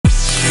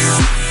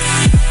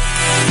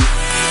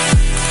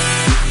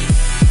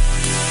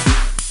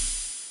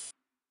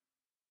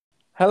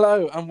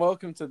Hello and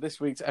welcome to this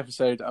week's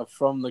episode of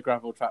From the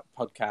Gravel Trap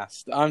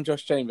podcast. I'm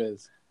Josh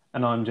Chambers.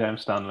 And I'm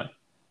James Stanley.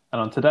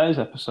 And on today's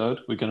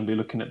episode, we're going to be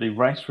looking at the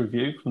race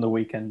review from the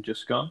weekend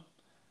just gone,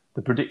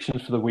 the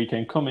predictions for the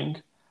weekend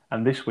coming,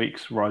 and this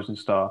week's Rising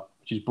Star,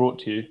 which is brought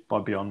to you by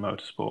Beyond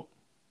Motorsport.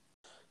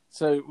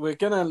 So we're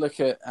going to look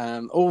at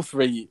all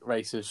three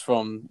races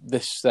from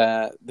this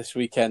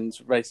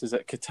weekend's races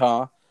at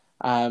Qatar,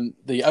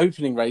 the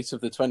opening race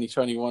of the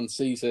 2021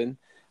 season.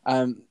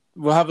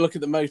 We'll have a look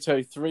at the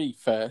Moto3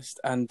 first,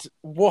 and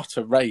what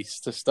a race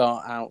to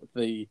start out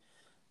the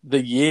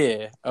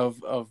year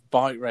of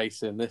bike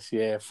racing this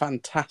year.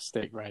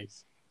 Fantastic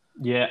race.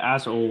 Yeah,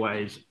 as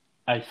always,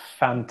 a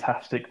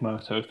fantastic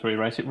Moto3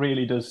 race. It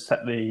really does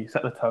set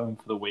the tone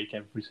for the week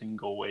every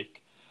single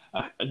week.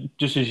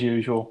 Just as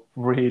usual,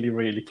 really,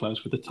 really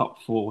close with the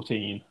top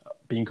 14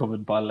 being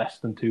covered by less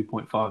than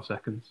 2.5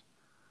 seconds.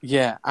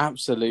 Yeah,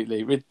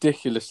 absolutely.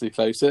 Ridiculously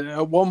close.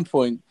 At one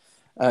point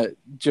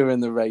during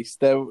the race,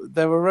 there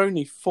were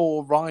only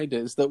 4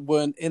 riders that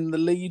weren't in the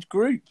lead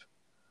group.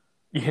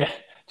 Yeah,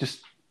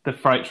 just the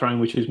freight train,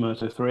 which is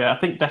Moto3. I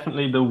think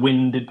definitely the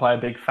wind did play a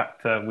big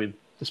factor with,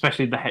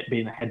 especially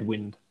being a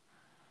headwind.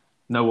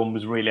 No one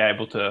was really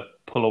able to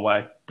pull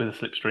away with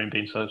the slipstream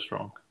being so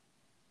strong.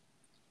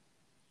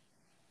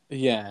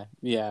 Yeah.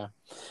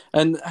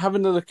 And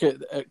having a look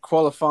at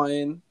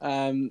qualifying,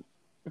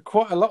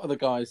 quite a lot of the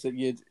guys that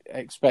you'd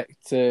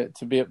expect to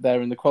be up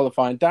there in the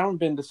qualifying. Darryn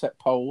Binder set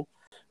pole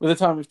with a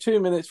time of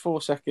 2 minutes,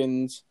 4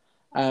 seconds,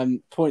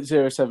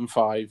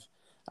 0.075.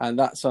 And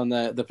that's on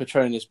the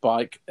Petronas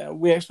bike.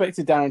 We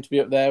expected Darryn to be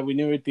up there. We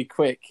knew he'd be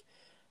quick.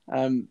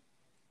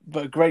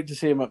 But great to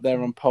see him up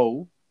there on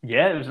pole.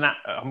 Yeah, it was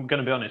I'm going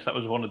to be honest, that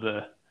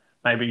was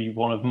maybe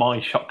one of my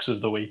shocks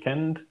of the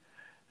weekend.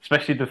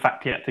 Especially the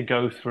fact he had to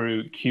go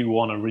through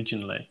Q1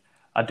 originally.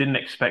 I didn't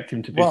expect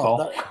him to be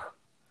pole.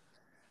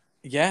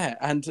 Yeah,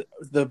 and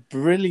the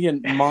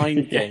brilliant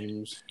mind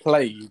games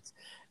played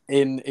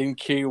in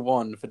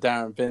Q1 for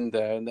Darryn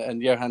Binder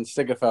and Johan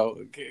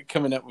Stigefeld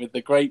coming up with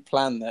the great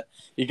plan that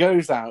he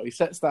goes out, he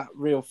sets that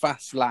real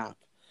fast lap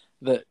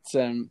that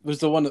was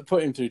the one that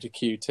put him through to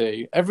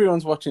Q2.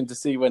 Everyone's watching to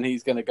see when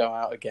he's going to go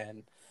out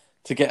again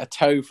to get a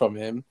tow from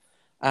him.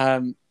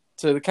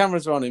 So the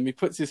cameras are on him, he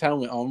puts his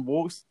helmet on,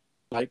 walks,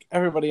 like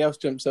everybody else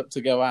jumps up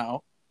to go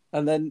out,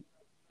 and then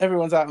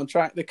everyone's out on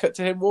track. They cut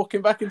to him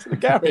walking back into the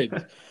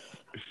garage.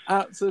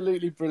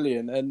 Absolutely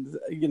brilliant. And,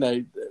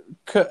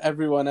 cut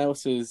everyone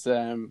else's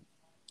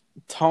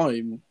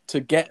time to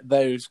get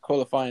those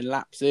qualifying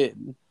laps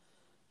in.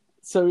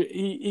 So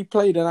he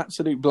played an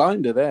absolute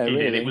blinder there, He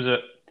really. did. It was a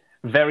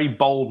very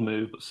bold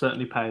move, but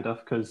certainly paid off,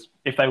 because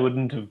if they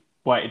wouldn't have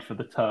waited for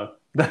the tow,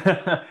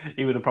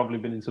 he would have probably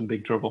been in some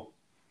big trouble.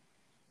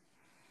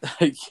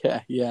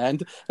 Yeah.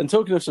 And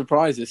talking of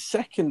surprises,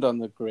 second on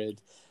the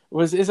grid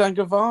was Izan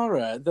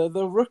Guevara,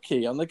 the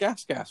rookie on the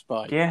gas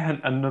bike. Yeah,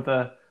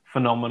 another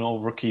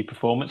phenomenal rookie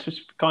performance, which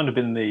has kind of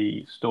been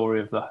the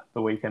story of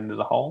the weekend as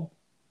a whole.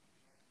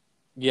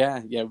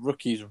 Yeah,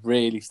 rookies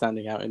really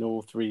standing out in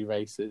all three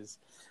races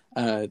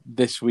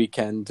this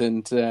weekend,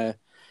 and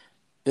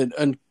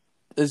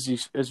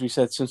as we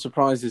said, some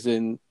surprises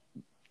in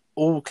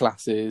all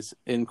classes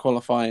in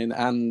qualifying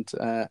and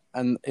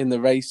in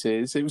the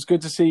races. It was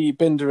good to see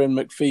Binder and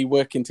McPhee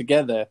working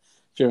together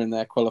during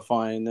their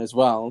qualifying as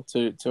well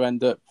to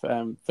end up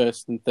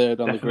first and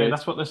third on the grid.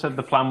 That's what they said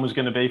the plan was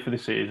going to be for the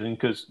season,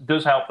 because it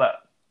does help that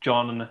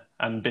John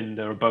and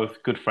Binder are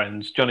both good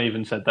friends. John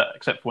even said that,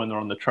 except for when they're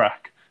on the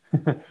track.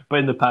 But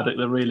in the paddock,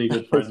 they're really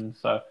good friends.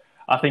 So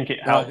I think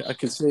it helps. I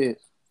could see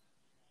it.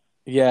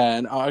 Yeah,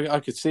 and I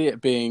could see it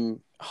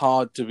being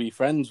hard to be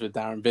friends with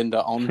Darryn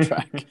Binder on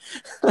track.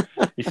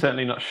 He's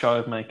certainly not shy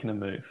of making a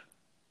move.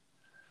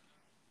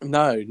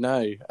 No.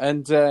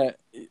 And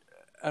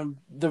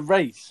the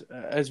race,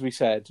 as we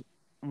said,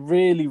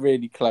 really,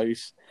 really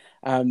close.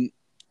 Jaume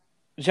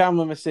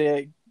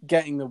Masia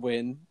getting the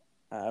win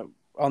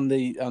on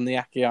the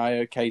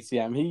Akiaio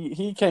KTM.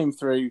 He came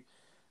through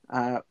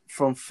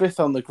from fifth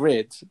on the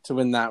grid to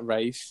win that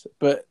race,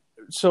 but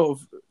sort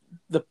of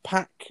the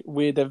pack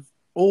we'd have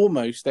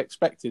almost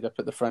expected up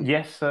at the front.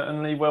 Yes,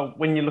 certainly. Well,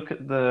 when you look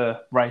at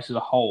the race as a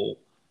whole,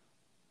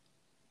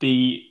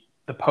 the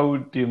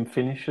podium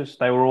finishers,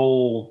 they were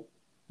all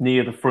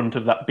near the front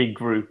of that big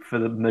group for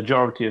the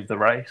majority of the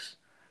race.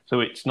 So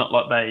it's not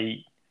like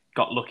they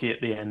got lucky at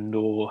the end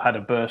or had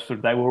a burst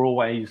through. They were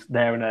always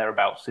there and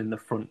thereabouts in the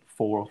front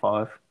 4 or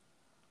 5.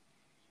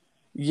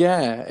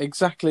 Yeah,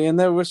 exactly. And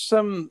there were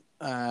some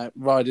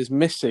riders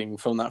missing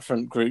from that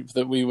front group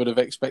that we would have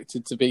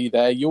expected to be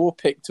there. Your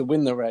pick to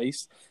win the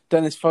race,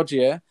 Dennis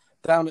Foggia,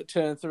 down at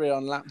turn 3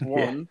 on lap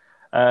 1.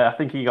 I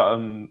think he got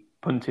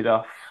punted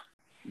off.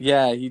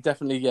 Yeah, he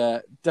definitely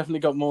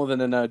got more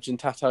than a nudge, and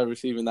Tato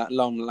receiving that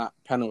long lap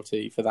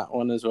penalty for that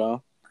one as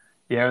well.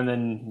 Yeah, and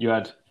then you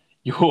had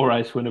your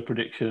race winner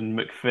prediction,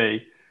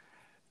 McPhee,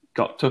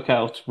 got took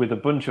out with a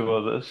bunch of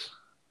others.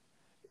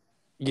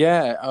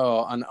 Yeah,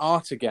 and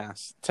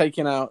Artigas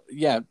taking out,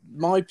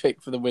 my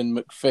pick for the win,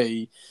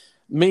 McPhee,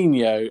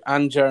 Mino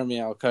and Jeremy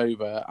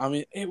Alcoba. I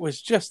mean, it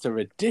was just a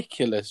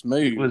ridiculous It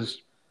move.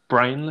 was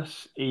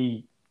brainless.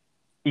 He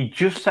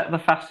just set the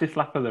fastest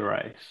lap of the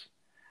race,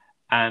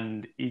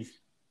 and he's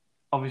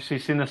obviously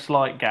seen a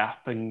slight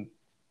gap and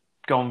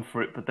gone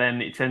for it. But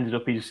then it's ended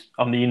up he's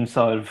on the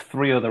inside of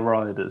three other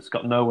riders,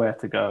 got nowhere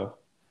to go,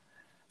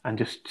 and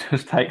just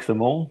takes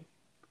them all.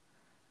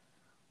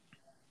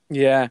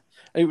 Yeah,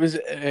 it was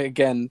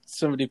again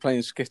somebody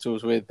playing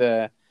skittles with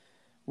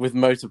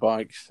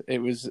motorbikes. It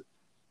was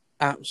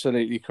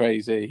absolutely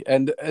crazy.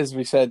 And as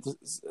we said,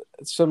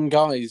 some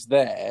guys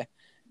there,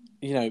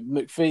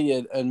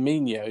 McPhee and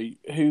Mino,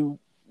 who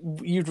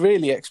you'd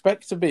really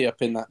expect to be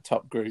up in that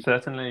top group.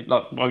 Certainly,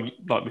 like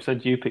we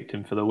said, you picked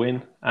him for the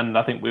win, and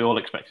I think we all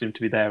expected him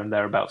to be there and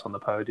thereabouts on the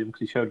podium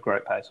because he showed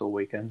great pace all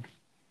weekend.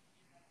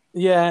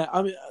 Yeah,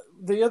 I mean,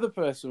 the other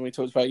person we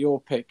talked about,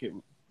 your pick,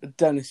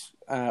 Dennis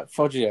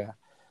Foggia,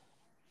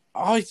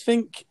 I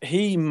think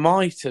he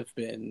might have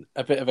been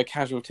a bit of a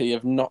casualty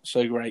of not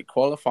so great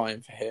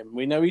qualifying for him.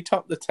 We know he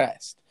topped the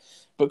test,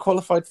 but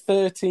qualified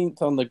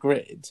 13th on the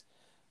grid.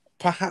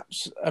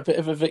 Perhaps a bit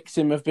of a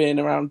victim of being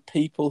around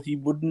people he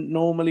wouldn't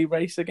normally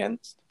race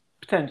against.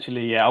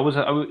 Potentially, yeah.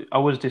 I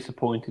was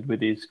disappointed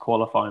with his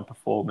qualifying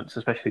performance,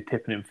 especially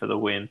tipping him for the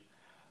win.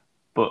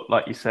 But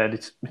like you said,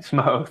 it's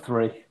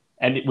Moto3,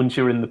 and once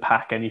you're in the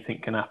pack,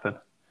 anything can happen.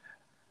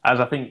 As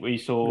I think we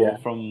saw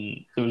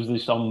there was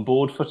this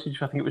on-board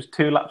footage. I think it was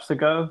 2 laps to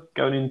go,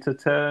 going into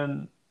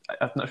turn.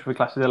 I'm not sure if we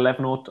class it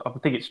 11 or I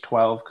think it's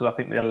 12 because I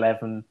think the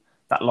 11,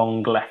 that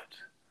long left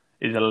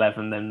is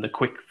 11. Then the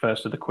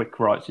first of the quick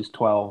rights is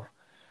 12,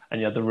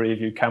 and you had the rear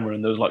view camera,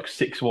 and there was like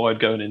 6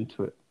 wide going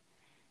into it.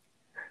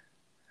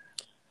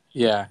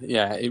 Yeah,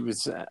 it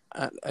was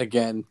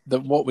again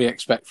what we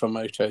expect from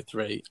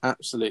Moto3.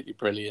 Absolutely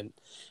brilliant.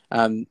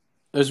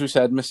 As we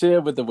said,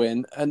 Masia with the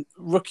win, and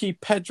rookie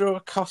Pedro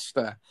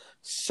Acosta,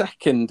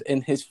 second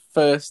in his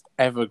first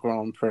ever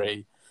Grand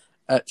Prix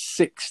at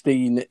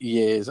 16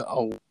 years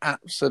old.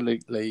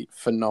 Absolutely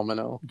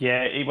phenomenal.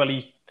 Yeah,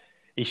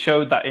 he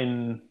showed that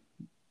in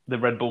the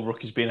Red Bull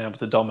rookies being able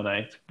to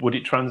dominate. Would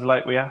it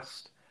translate, we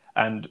asked?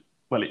 And,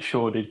 well, it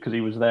sure did because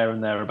he was there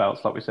and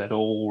thereabouts, like we said,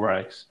 all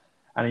race.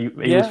 And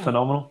he was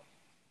phenomenal.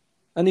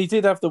 And he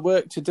did have the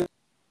work to do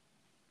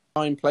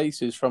 9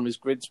 places from his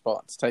grid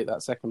spot to take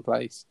that second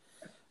place.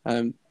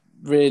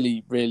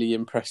 Really, really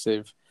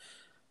impressive.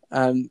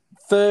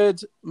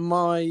 Third,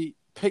 my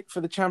pick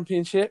for the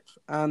championship,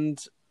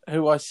 and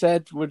who I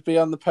said would be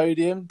on the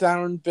podium,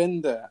 Darryn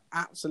Binder.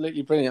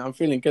 Absolutely brilliant. I'm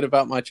feeling good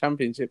about my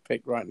championship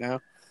pick right now.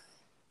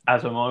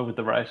 As am I with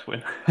the race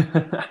win.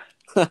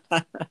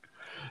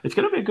 It's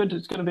going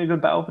to be a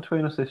good battle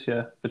between us this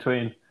year.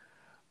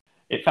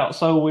 It felt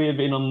so weird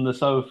being on the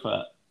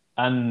sofa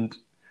and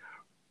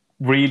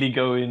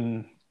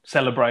really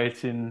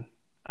celebrating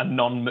a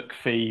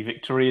non-McPhee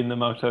victory in the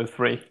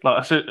Moto3.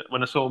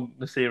 When I saw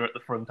Masia at the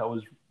front, I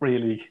was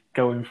really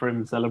going for him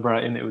and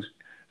celebrating. It was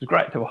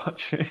great to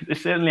watch. It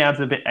certainly adds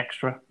a bit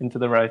extra into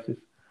the races.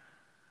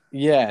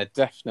 Yeah,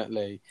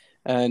 definitely.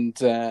 And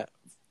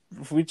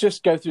if we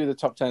just go through the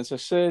top 10, so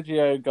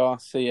Sergio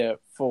Garcia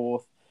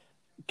 4th,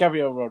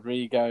 Gabriel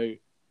Rodrigo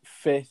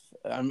 5th.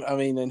 I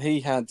mean, and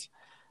he had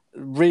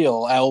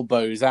real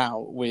elbows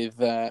out with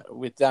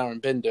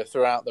Darryn Binder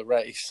throughout the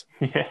race.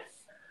 Yeah.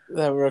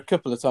 There were a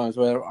couple of times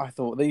where I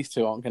thought these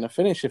two aren't going to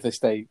finish if they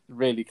stay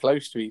really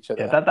close to each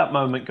other. Yeah, that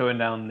moment going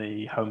down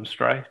the home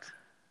straight.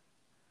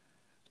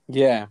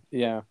 Yeah.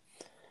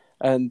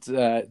 And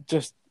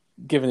just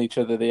giving each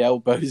other the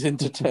elbows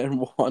into turn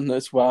 1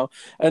 as well.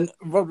 And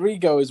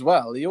Rodrigo as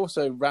well, he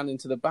also ran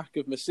into the back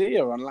of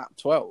Masia on lap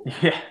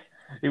 12. Yeah,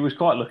 he was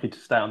quite lucky to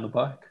stay on the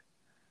bike.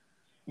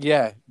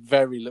 Yeah,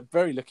 very,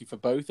 very lucky for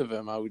both of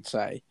them, I would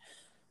say.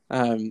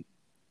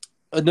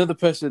 Another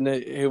person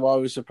who I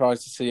was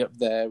surprised to see up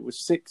there was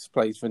 6th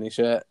place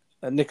finisher,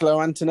 Nicolo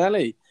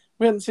Antonelli.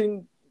 We hadn't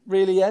seen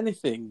really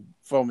anything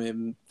from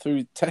him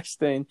through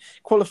testing.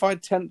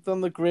 Qualified 10th on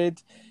the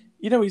grid.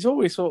 He's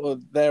always sort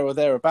of there or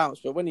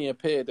thereabouts, but when he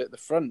appeared at the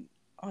front,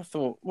 I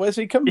thought, where's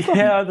he come from?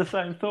 Yeah, I had the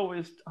same thought.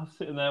 I was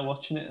sitting there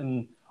watching it,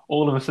 and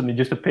all of a sudden he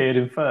just appeared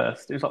in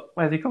first. It was like,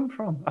 where's he come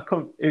from?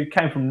 It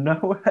came from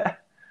nowhere.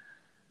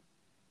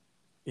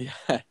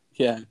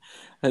 Yeah.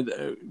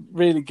 And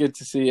really good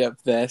to see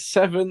up there.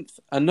 7th,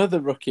 another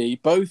rookie,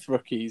 both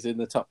rookies in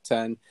the top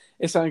 10.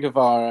 Isan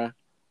Guevara,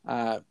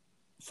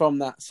 from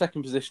that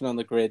second position on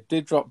the grid,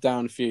 did drop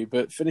down a few,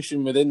 but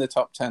finishing within the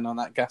top 10 on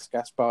that gas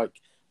bike,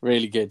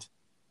 really good.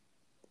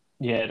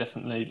 Yeah,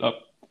 definitely.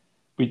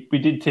 We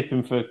did tip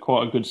him for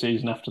quite a good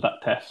season after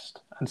that test,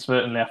 and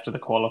certainly after the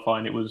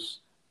qualifying, it was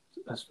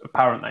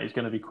apparent that he's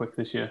going to be quick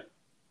this year.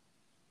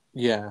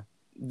 Yeah.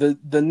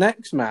 The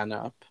next man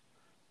up,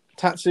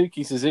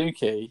 Tatsuki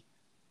Suzuki,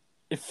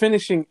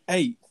 finishing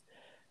 8th.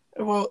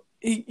 Well,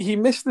 he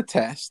missed the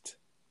test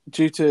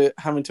due to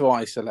having to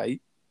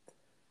isolate.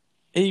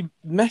 He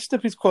messed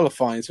up his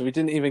qualifying, so he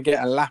didn't even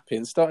get a lap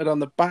in. Started on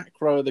the back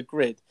row of the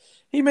grid.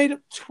 He made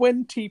up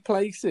 20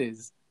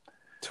 places.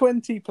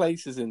 20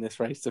 places in this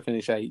race to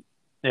finish 8th.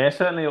 Yeah,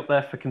 certainly up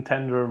there for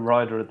contender and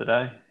rider of the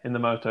day in the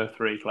Moto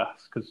 3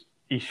 class because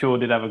he sure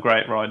did have a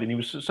great ride and he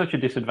was such a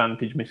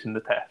disadvantage missing the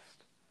test.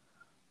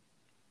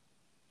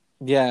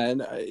 Yeah,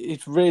 and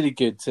it's really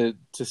good to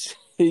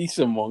see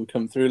someone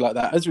come through like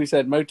that. As we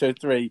said, Moto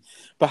 3,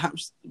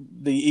 perhaps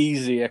the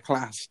easier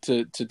class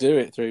to do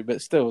it through,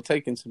 but still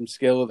taking some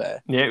skill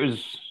there. Yeah, it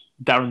was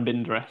Darren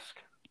Binder-esque.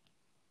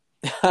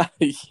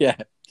 Yeah,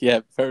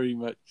 yeah, very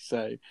much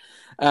so.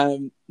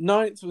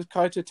 Ninth was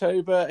Kaito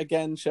Toba,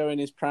 again showing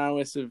his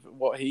prowess of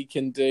what he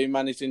can do,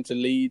 managing to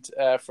lead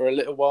for a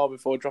little while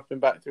before dropping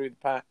back through the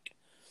pack.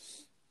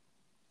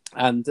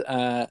 And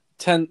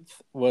 10th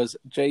was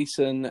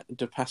Jason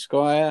De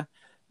Pasquale,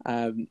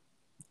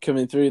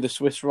 coming through the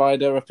Swiss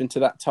rider up into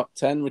that top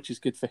 10, which is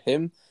good for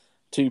him.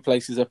 2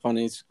 places up on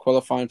his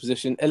qualifying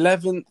position.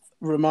 11th,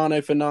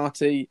 Romano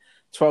Fenati.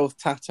 12th,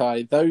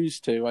 Tatai. Those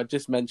two, I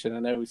just mentioned, I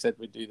know we said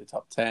we'd do the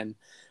top 10,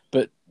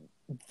 but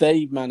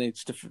they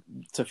managed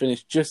to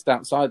finish just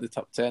outside the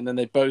top 10, and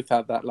they both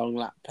had that long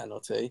lap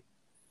penalty.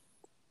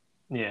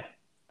 Yeah,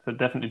 so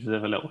definitely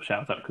deserve a little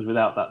shout out because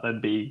without that,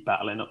 they'd be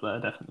battling up there,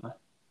 definitely.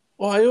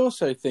 Well, I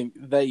also think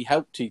they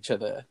helped each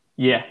other.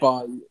 Yeah.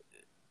 By,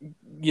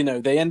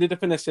 they ended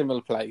up in a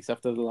similar place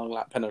after the long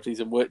lap penalties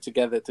and worked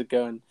together to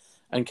go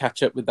and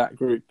catch up with that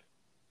group.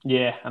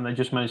 Yeah, and they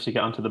just managed to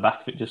get onto the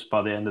back of it just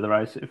by the end of the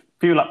race. A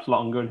few laps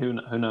longer, and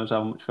who knows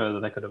how much further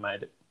they could have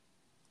made it.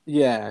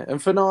 Yeah, and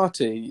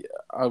Fenati,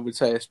 I would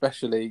say,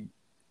 especially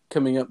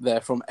coming up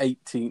there from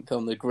 18th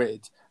on the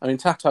grid. I mean,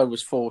 Tatai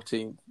was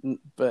 14th,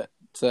 but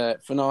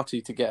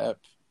Fenati to get up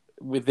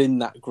within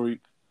that group,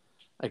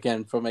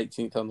 again, from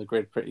 18th on the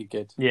grid, pretty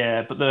good.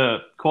 Yeah, but the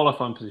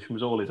qualifying position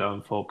was all his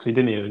own fault because he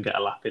didn't even get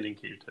a lap in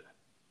Q2.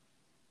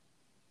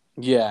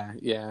 Yeah,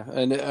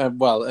 and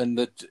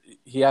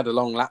he had a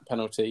long lap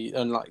penalty,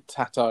 unlike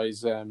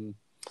Tatai's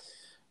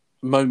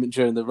moment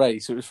during the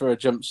race. It was for a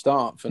jump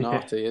start for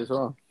Fenati as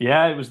well.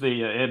 Yeah, it was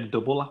he had a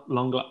double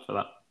long lap for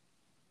that.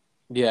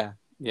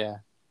 Yeah.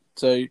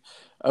 So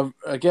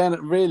again,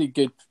 really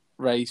good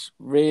race,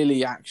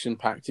 really action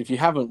packed. If you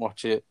haven't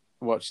watched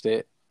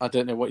it, I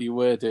don't know what you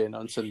were doing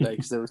on Sunday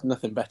because there was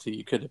nothing better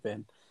you could have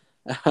been.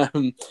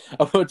 I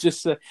would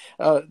just say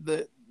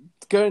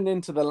going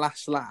into the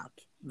last lap,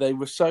 they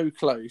were so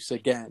close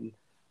again,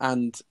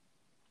 and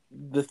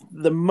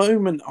the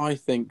moment I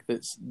think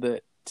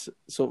that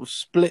sort of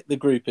split the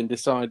group and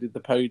decided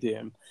the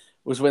podium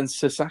was when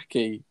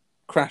Sasaki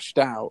crashed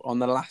out on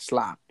the last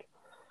lap.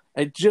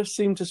 It just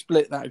seemed to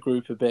split that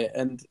group a bit,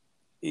 and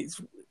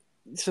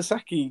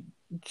Sasaki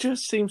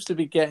just seems to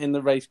be getting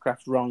the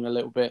racecraft wrong a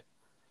little bit.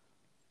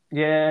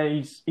 Yeah,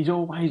 he's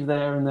always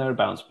there and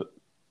thereabouts, but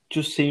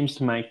just seems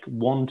to make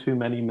one too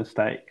many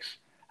mistakes,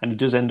 and he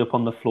does end up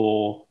on the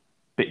floor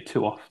a bit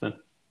too often.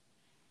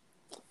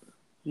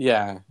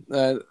 Yeah,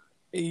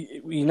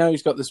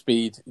 he's got the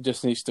speed. He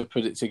just needs to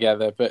put it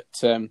together.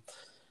 But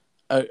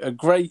a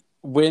great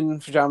win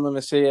for Jaume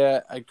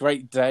Masia, a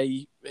great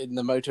day in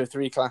the Moto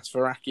 3 class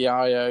for Aki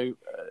Ajo,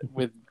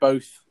 with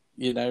both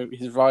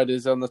his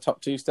riders on the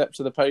top 2 steps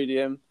of the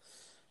podium.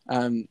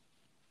 And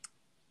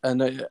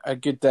a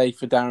good day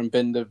for Darren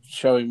Binder,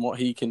 showing what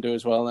he can do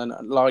as well. And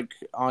like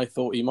I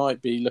thought he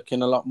might be,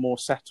 looking a lot more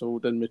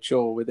settled and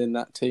mature within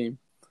that team.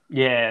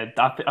 Yeah,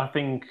 I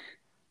think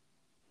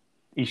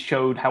he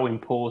showed how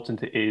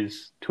important it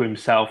is to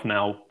himself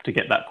now to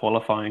get that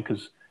qualifying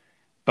because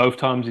both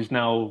times he's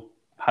now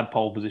had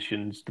pole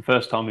positions. The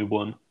first time he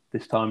won,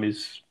 this time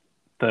he's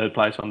 3rd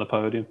place on the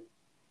podium.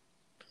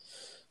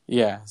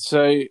 Yeah,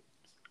 so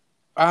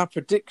our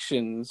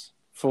predictions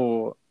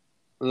for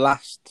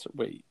last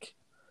week.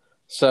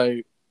 So,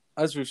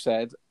 as we've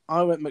said,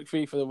 I went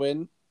McPhee for the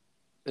win,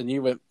 and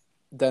you went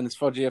Dennis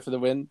Foggia for the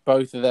win.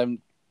 Both of them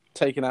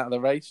taken out of the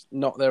race,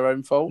 not their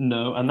own fault.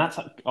 No, and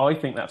I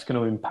think that's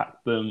going to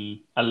impact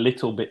them a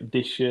little bit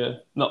this year.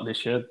 Not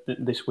this year,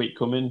 this week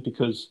coming,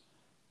 because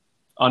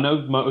I know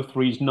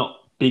Moto3 is not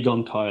big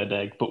on tyre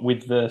deg, but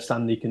with the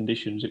sandy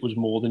conditions, it was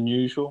more than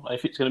usual.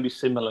 If it's going to be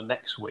similar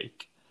next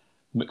week,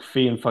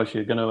 McPhee and Foggia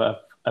are going to have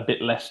a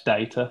bit less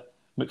data.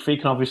 McPhee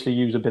can obviously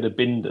use a bit of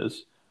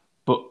binders,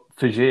 but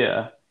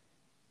Foggia,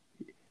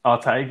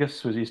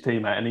 Artagas was his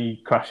teammate and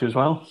he crashed as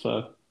well.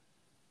 So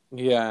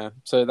yeah,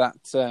 so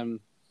that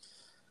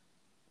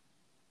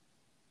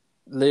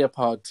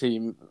Leopard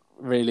team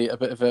really a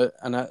bit of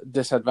a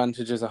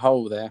disadvantage as a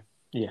whole there.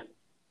 Yeah.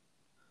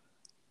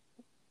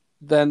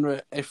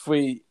 Then if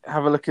we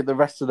have a look at the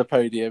rest of the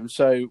podium,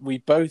 so we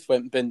both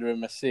went Binder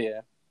and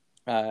Masia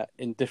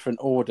in different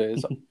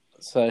orders.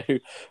 So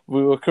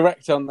we were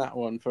correct on that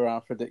one for our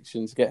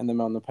predictions, getting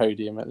them on the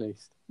podium at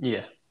least.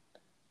 Yeah.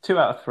 2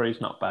 out of 3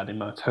 is not bad in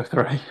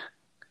Moto3.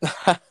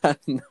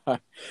 No.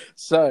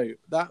 So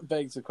that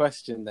begs the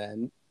question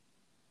then,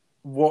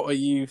 what are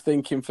you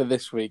thinking for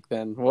this week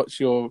then? What's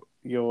your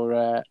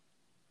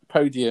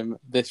podium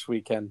this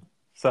weekend?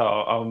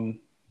 So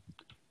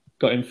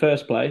got in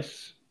 1st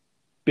place,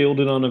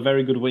 building on a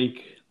very good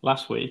week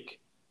last week,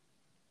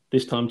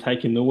 this time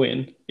taking the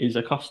win, is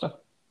Acosta.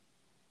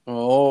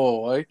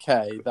 Oh,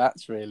 okay.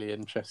 That's really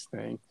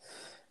interesting.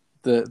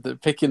 the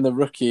picking the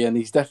rookie, and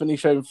he's definitely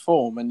shown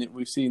form, and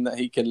we've seen that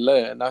he can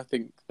learn. I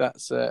think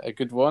that's a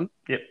good one.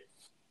 Yep.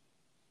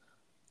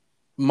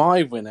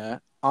 My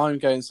winner, I'm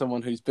going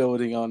someone who's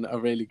building on a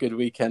really good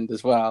weekend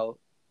as well.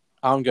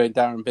 I'm going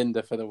Darren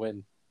Binder for the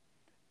win.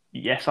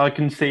 Yes, I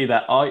can see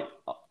that. I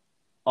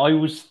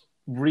was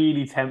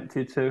really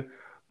tempted to,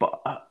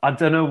 but I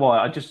don't know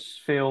why. I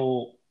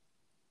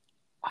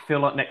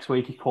feel like next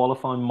week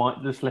qualifying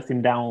might just let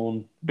him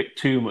down a bit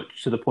too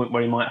much to the point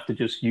where he might have to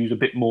just use a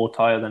bit more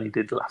tyre than he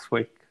did last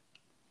week.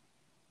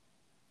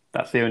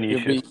 That's the only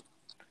issue.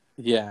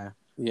 Yeah.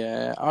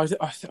 I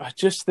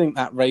just think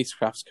that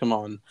racecraft's come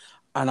on,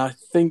 and I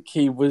think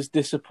he was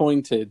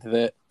disappointed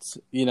that,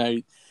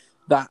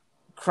 that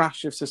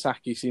crash of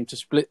Sasaki seemed to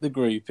split the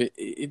group.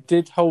 It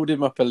did hold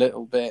him up a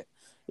little bit.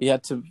 He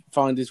had to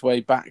find his way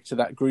back to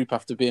that group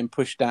after being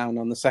pushed down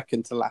on the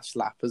second to last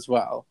lap as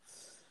well.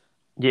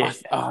 Yeah,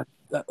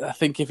 I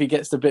think if he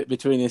gets the bit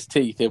between his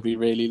teeth, he'll be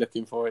really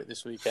looking for it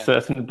this weekend.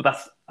 Certainly, but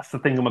that's the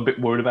thing I'm a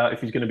bit worried about,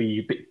 if he's going to be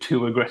a bit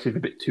too aggressive, a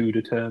bit too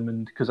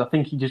determined, because I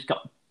think he just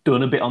got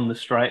done a bit on the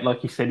straight.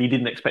 Like he said, he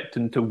didn't expect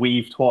him to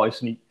weave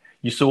twice, and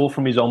you saw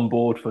from his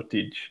onboard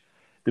footage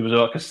there was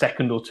like a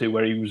second or two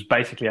where he was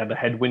basically had a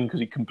headwind because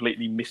he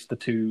completely missed the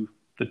two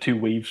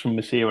weaves from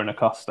Messier and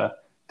Acosta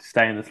to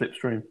stay in the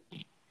slipstream.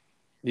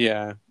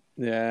 Yeah,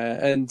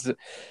 and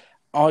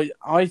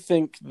I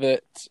think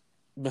that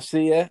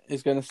Messier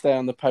is going to stay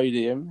on the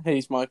podium.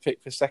 He's my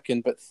pick for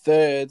second, but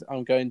third,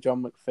 I'm going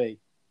John McPhee.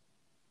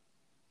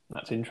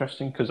 That's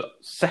interesting because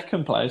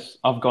second place,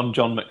 I've gone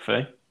John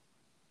McPhee.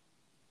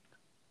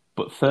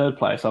 But third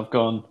place, I've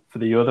gone for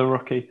the other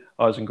rookie,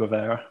 Eisen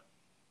Guevara.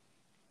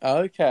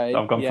 Okay.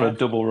 I've gone for a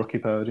double rookie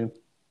podium.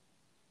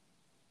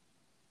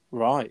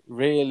 Right.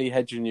 Really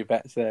hedging your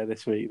bets there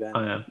this week then.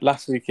 I am.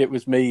 Last week it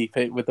was me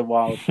with the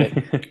wild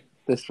pick.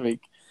 This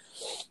week.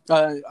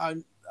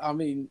 I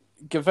mean,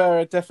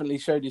 Guevara definitely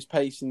showed his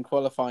pace in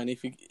qualifying.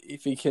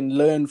 If he can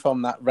learn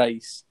from that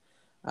race,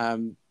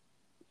 and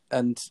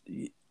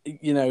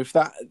if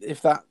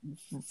that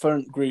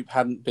front group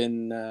hadn't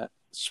been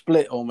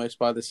split almost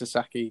by the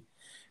Sasaki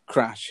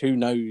crash, who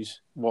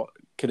knows what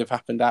could have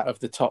happened out of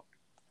the top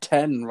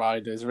 10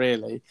 riders,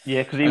 really.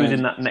 Yeah, because he was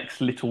in that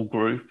next little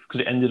group, because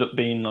it ended up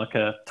being like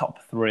a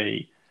top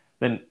 3.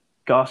 Then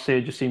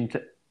Garcia just seemed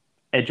to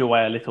edge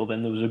away a little.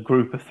 Then there was a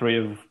group of 3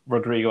 of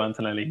Rodrigo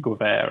Antonelli,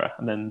 Guevara,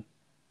 and then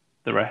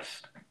the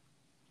rest.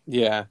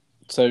 Yeah.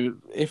 So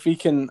if he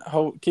can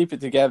keep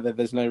it together,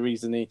 there's no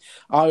reason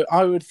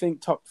I would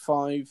think top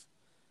 5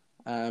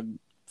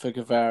 for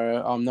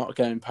Guevara. I'm not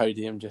going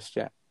podium just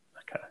yet.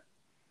 Okay.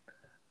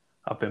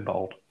 I've been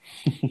bold.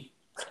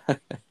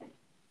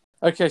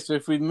 Okay, so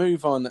if we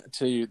move on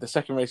to the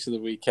second race of the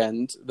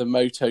weekend, the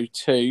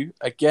Moto2,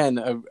 again,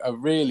 a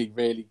really,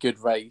 really good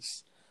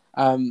race.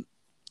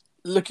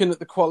 Looking at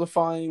the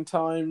qualifying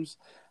times,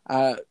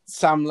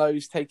 Sam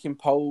Lowe's taking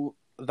pole.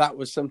 That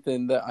was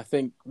something that I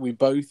think we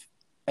both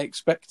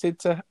expected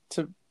to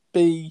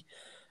be,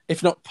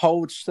 if not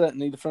pole,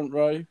 certainly the front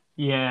row.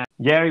 Yeah,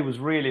 he was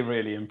really,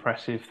 really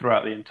impressive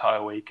throughout the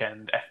entire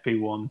weekend.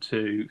 FP1,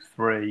 2,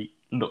 3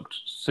 looked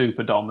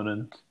super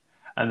dominant.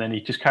 And then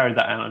he just carried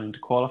that out into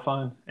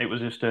qualifying. It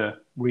was just a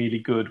really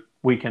good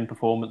weekend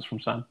performance from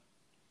Sam.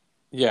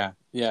 Yeah,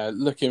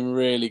 looking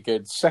really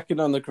good. Second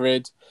on the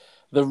grid,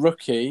 the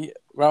rookie,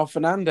 Ralph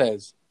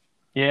Fernandez.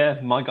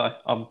 Yeah, my guy.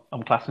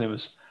 I'm classing him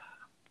as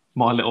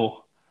my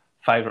little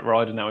favourite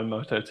rider now in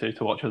Moto2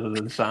 to watch other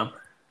than Sam.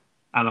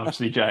 And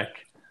obviously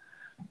Jake.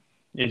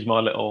 He's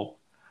my little...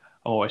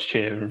 I'm always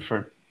cheering for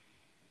him.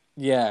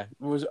 Yeah,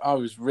 I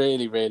was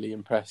really, really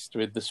impressed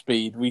with the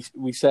speed.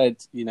 We said,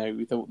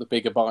 we thought the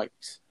bigger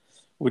bikes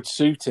would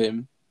suit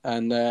him,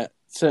 and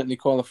certainly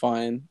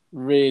qualifying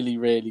really,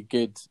 really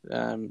good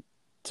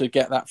to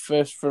get that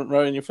first front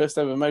row in your first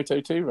ever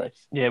Moto2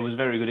 race. Yeah, it was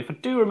very good. If I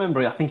do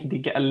remember it, I think he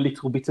did get a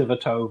little bit of a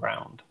toe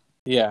round.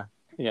 Yeah,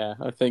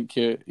 I think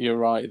you're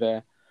right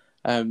there.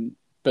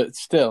 But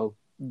still,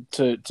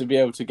 to be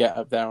able to get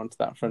up there onto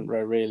that front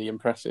row, really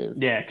impressive.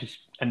 Yeah, because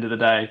end of the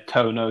day,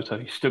 toe no toe,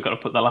 you still got to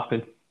put the lap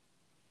in.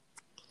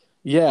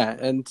 Yeah,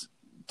 and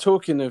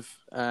talking of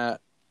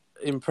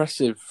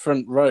impressive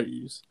front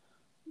rows,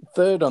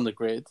 third on the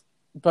grid,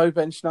 Bo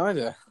Ben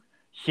Schneider.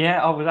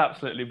 Yeah, I was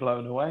absolutely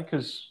blown away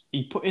because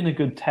he put in a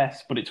good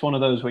test, but it's one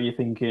of those where you're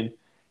thinking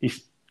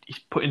he's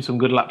putting some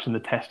good laps in the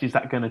test. Is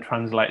that going to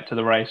translate to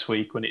the race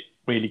week when it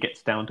really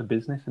gets down to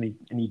business? And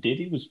he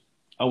did.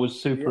 I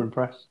was super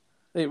impressed.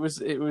 It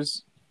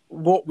was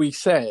what we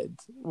said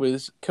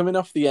was coming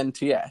off the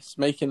NTS,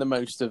 making the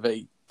most of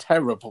a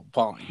terrible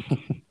bike.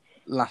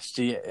 Last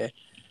year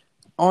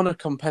on a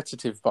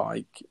competitive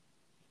bike,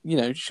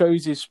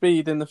 shows his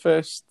speed in the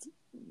first,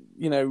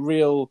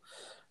 real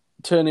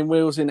turning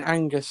wheels in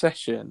anger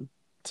session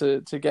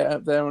to get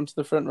up there onto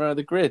the front row of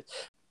the grid.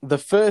 The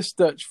first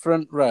Dutch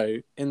front row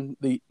in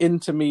the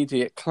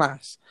intermediate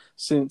class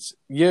since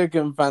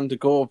Jurgen van der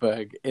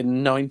Gorberg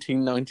in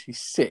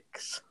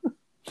 1996.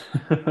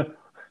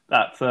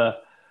 That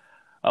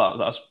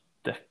was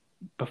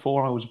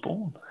before I was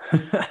born.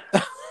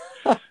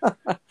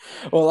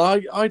 Well,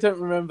 I don't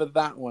remember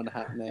that one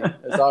happening,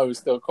 as I was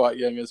still quite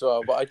young as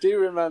well. But I do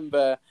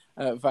remember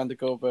Van der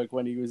Gorberg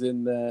when he was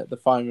in the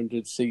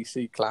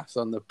 500cc class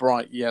on the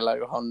bright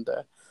yellow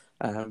Honda.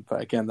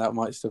 But again, that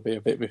might still be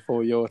a bit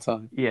before your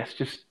time. Yes,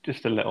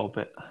 just a little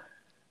bit.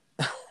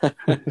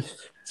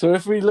 So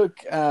if we look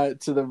to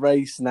the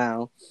race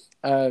now,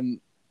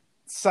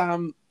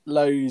 Sam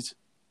Lowes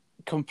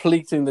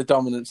completing the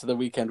dominance of the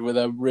weekend with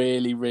a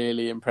really,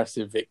 really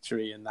impressive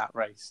victory in that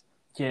race.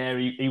 Yeah,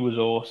 he was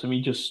awesome.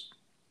 He just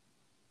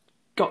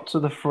got to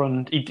the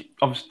front. He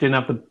obviously didn't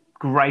have the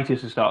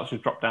greatest of starts.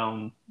 Just dropped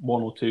down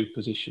 1 or 2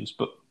 positions,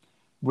 but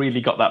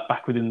really got that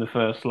back within the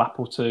first lap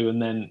or two,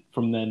 and then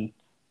from then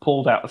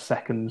pulled out a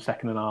second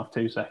and a half,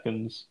 2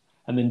 seconds,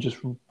 and then just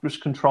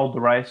controlled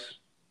the race.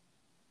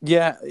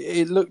 Yeah,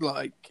 it looked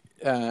like,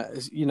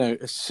 as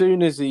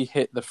soon as he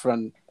hit the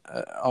front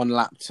on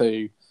lap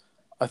 2,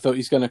 I thought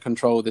he's going to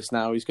control this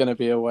now. He's going to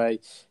be away.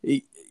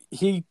 He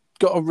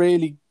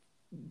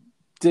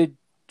did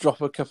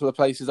drop a couple of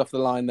places off the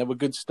line. There were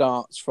good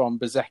starts from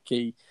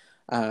Bezzecchi,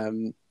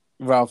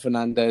 Ralph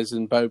Fernandez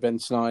and Bo Ben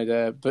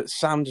Snyder, but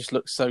Sam just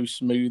looked so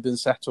smooth and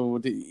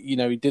settled. He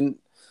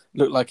didn't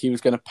look like he was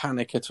going to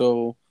panic at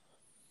all.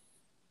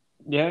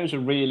 Yeah, it was a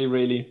really,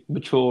 really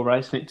mature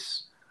race, and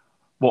it's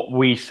what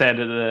we said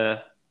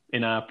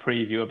in our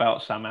preview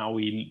about Sam, how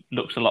he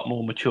looks a lot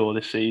more mature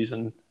this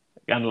season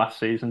and last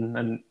season,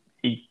 and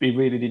he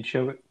really did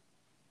show it.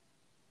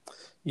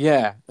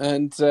 Yeah,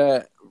 and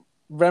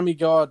Remy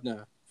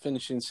Gardner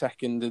finishing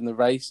second in the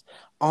race.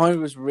 I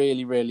was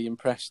really, really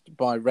impressed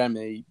by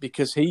Remy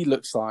because he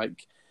looks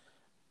like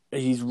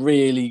he's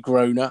really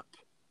grown up.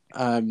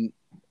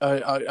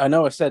 I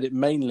know I said it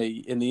mainly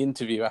in the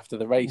interview after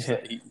the race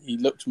that he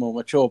looked more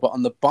mature, but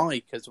on the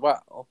bike as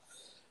well,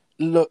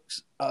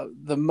 looks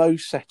the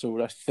most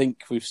settled I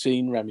think we've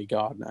seen Remy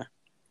Gardner.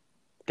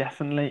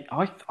 Definitely.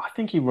 I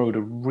think he rode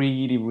a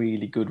really,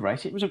 really good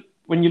race.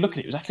 When you look at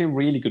it was actually a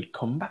really good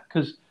comeback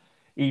because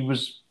he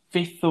was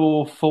 5th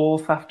or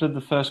 4th after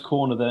the first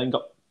corner there and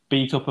got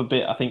beat up a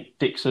bit. I think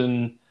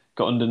Dixon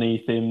got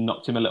underneath him,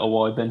 knocked him a little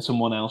wide, then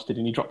someone else did,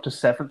 and he dropped to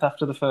 7th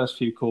after the first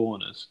few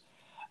corners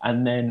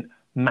and then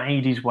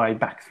made his way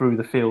back through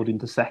the field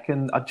into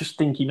 2nd. I just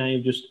think he may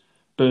have just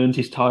burned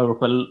his tyre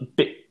up a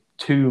bit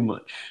too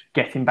much,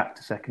 getting back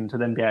to 2nd to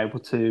then be able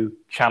to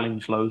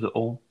challenge Lowes at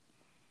all.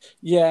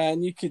 Yeah,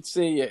 and you could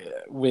see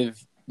it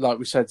with, like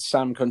we said,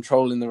 Sam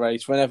controlling the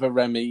race. Whenever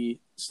Remy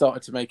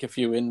started to make a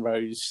few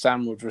inroads,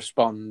 Sam would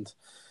respond.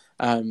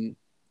 And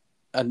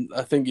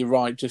I think you're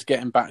right, just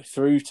getting back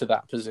through to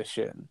that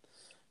position.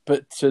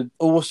 But to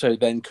also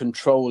then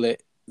control that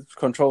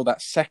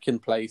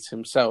 2nd place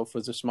himself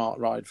was a smart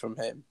ride from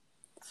him.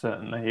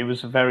 Certainly. It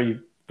was a very,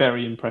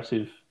 very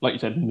impressive, like you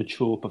said,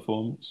 mature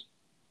performance.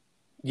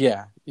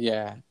 Yeah.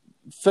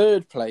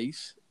 3rd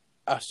place,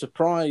 a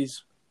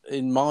surprise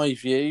in my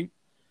view,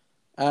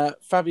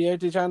 Fabio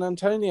Di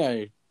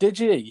Gianantonio,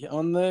 Digi,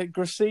 on the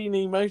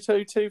Gresini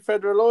Moto2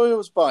 Federal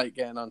Oils bike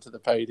getting onto the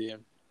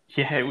podium.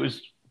 Yeah, it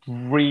was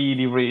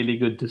really, really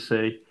good to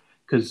see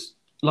because,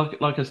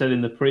 like I said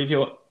in the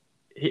preview,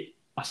 I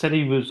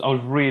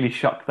was really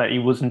shocked that he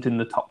wasn't in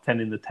the top 10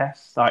 in the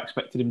tests. I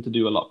expected him to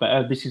do a lot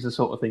better. This is the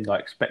sort of thing I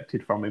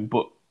expected from him,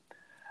 but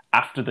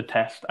after the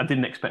test, I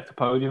didn't expect a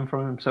podium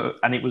from him.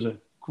 And it was a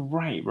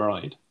great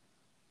ride.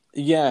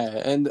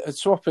 Yeah, and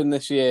swapping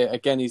this year,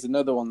 again, he's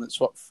another one that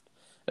swapped,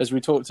 as we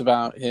talked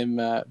about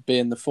him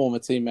being the former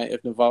teammate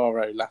of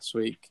Navarro last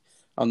week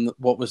on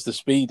what was the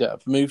speed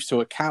up, moves to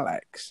a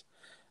Kalex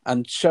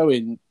and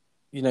showing,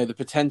 the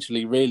potential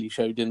he really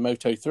showed in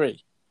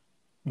Moto3.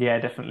 Yeah,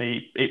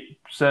 definitely. It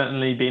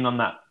certainly being on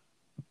that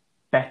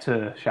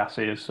better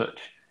chassis as such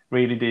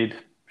really did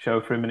show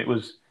for him,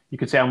 and you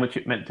could see how much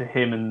it meant to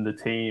him and the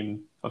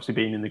team, obviously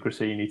being in the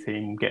Gresini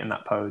team, getting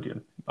that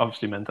podium,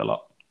 obviously meant a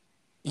lot.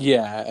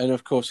 Yeah, and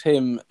of course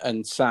him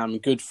and Sam,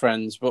 good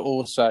friends, but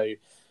also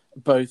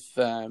both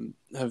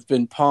have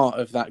been part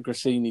of that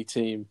Gresini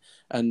team,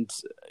 and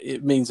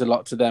it means a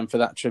lot to them for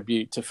that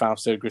tribute to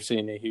Fausto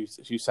Gresini,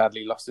 who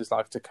sadly lost his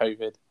life to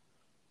COVID.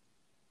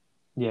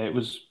 Yeah, it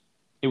was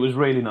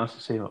really nice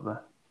to see him up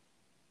there.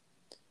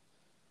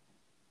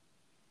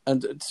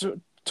 And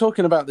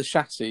talking about the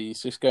chassis,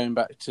 just going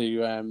back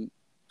to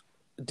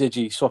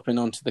Digi swapping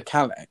onto the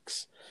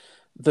Kalex,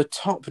 the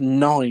top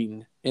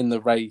 9 in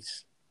the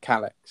race,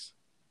 Kalex.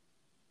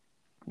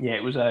 Yeah,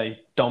 it was a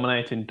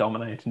dominating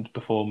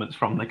performance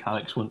from the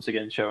Kalex once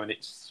again, showing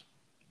it's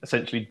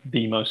essentially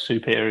the most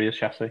superior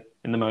chassis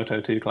in the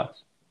Moto2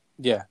 class.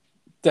 Yeah,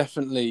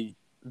 definitely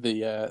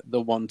the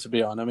one to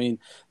be on. I mean,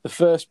 the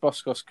first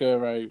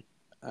Bosco-Oscuro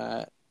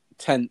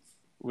 10th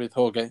with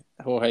Jorge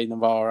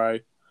Navarro.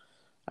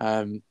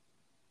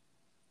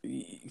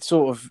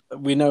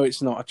 We know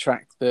it's not a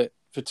track that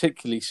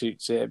particularly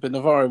suits it, but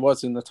Navarro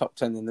was in the top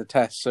 10 in the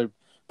test, so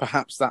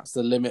perhaps that's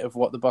the limit of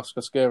what the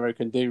Bosco-Oscuro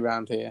can do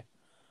around here.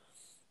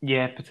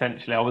 Yeah,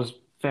 potentially. I was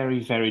very,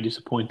 very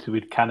disappointed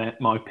with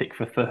Canet, my pick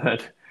for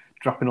 3rd,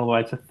 dropping all the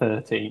way to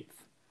 13th.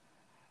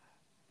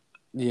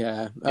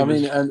 Yeah,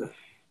 and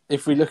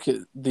if we look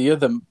at the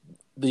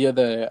the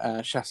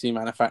other chassis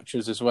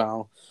manufacturers as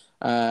well.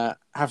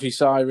 Hafi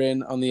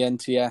Siren on the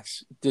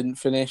NTS didn't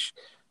finish.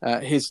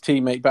 His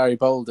teammate Barry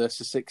Boulders,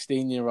 a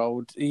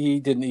 16-year-old, he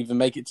didn't even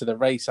make it to the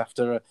race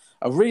after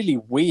a really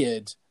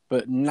weird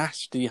but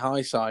nasty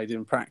high side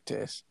in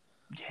practice.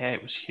 Yeah,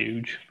 it was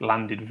huge.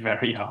 Landed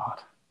very hard.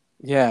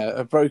 Yeah,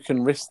 a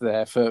broken wrist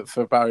there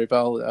for Barry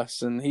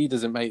Boulders, and he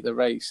doesn't make the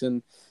race.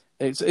 And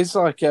it's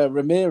like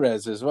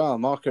Ramirez as well.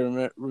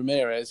 Marco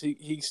Ramirez,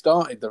 he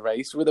started the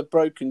race with a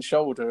broken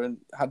shoulder and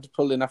had to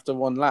pull in after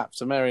one lap.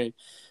 So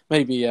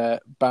maybe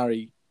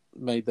Barry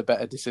made the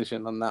better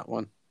decision on that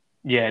one.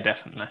 Yeah,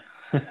 definitely.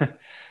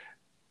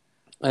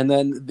 And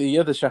then the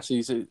other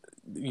chassis,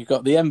 you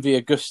got the MV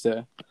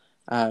Augusta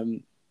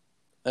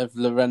of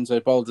Lorenzo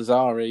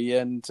Baldassari,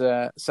 and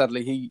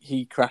sadly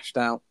he crashed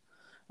out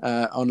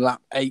on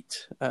lap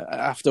 8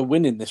 after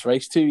winning this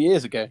race 2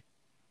 years ago.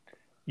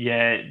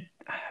 Yeah,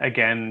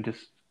 again,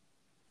 just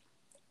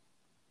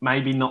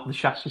maybe not the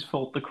chassis'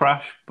 fault, the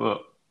crash,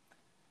 but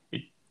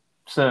it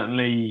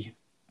certainly,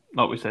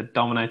 like we said,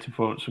 dominated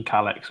performance from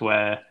Kalex,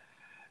 where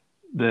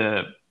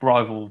the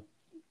rivals,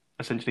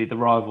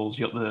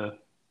 you got the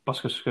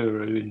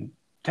Boscoscuro in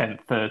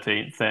 10th,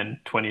 13th, then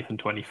 20th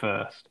and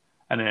 21st,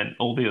 and then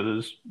all the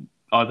others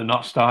either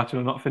not starting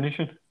or not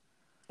finishing.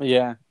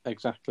 Yeah,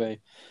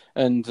 exactly.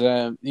 And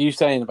you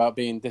saying about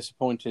being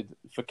disappointed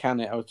for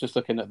Canet, I was just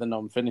looking at the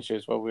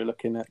non-finishers while we were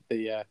looking at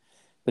the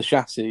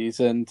chassis,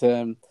 and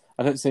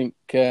I don't think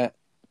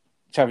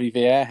Xavi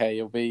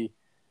Vierge will be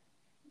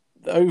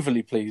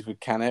overly pleased with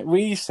Canet.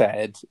 We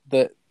said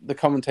that the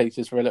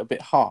commentators were a little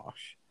bit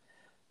harsh,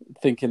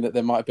 thinking that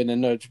there might have been a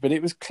nudge, but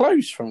it was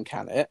close from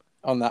Canet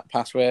on that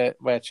pass where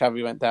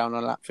Xavi went down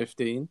on lap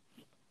 15.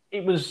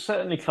 It was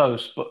certainly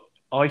close, but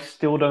I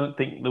still don't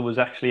think there was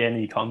actually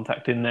any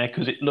contact in there,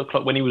 because it looked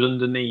like when he was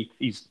underneath,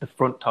 the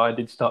front tyre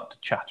did start to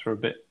chatter a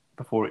bit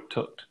before it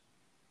tucked.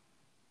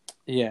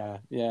 Yeah,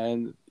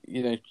 and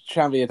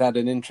Xavi had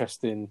an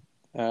interesting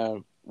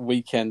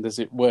weekend, as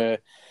it were,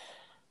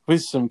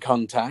 with some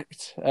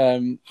contact.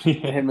 Him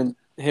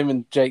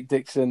and Jake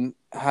Dixon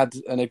had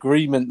an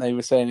agreement, they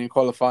were saying in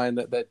qualifying,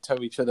 that they'd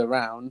tow each other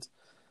round.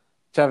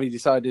 Xavi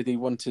decided he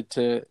wanted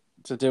to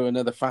do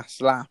another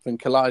fast lap and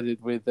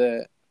collided with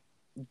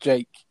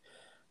Jake,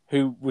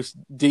 who was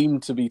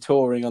deemed to be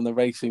touring on the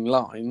racing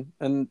line,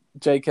 and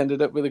Jake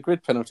ended up with a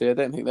grid penalty. I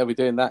don't think they'll be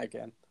doing that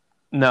again.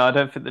 No, I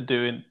don't think they're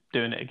doing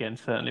it again,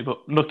 certainly.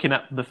 But looking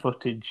at the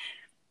footage,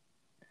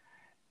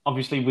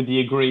 obviously with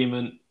the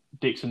agreement,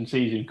 Dixon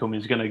sees him coming,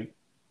 he's going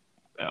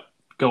to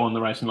go on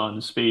the racing line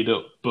and speed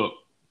up. But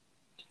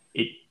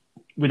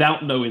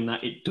without knowing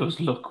that, it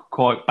does look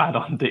quite bad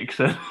on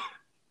Dixon.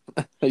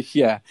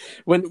 Yeah,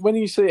 when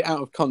you see it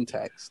out of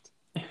context,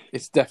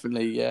 it's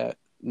definitely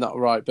not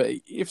right. But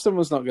if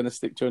someone's not going to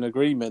stick to an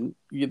agreement,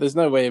 there's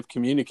no way of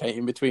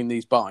communicating between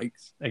these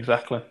bikes.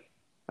 Exactly.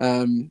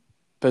 But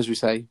as we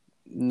say,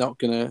 not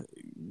gonna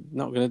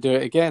do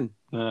it again.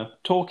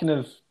 Talking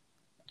of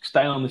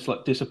staying on this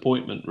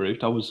disappointment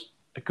route, I was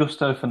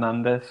Augusto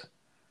Fernandez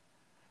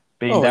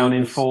being down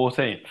in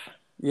 14th.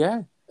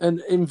 Yeah,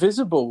 and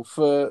invisible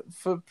for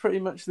pretty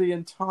much the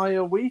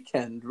entire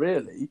weekend,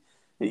 really.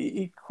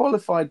 He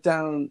qualified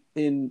down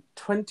in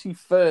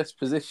 21st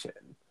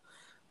position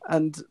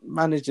and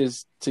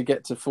manages to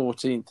get to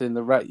 14th in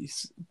the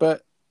race.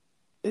 But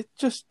it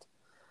just...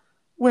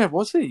 Where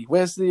was he?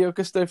 Where's the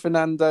Augusto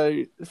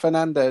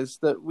Fernandez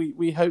that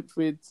we hoped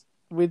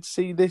we'd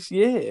see this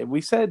year?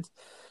 We said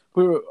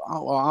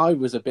I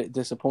was a bit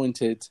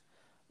disappointed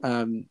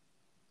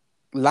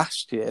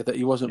last year that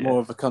he wasn't more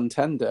of a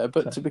contender,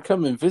 but to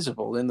become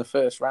invisible in the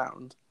first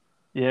round.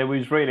 Yeah, we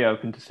was really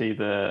hoping to see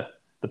the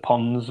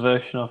Pons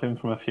version of him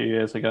from a few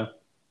years ago.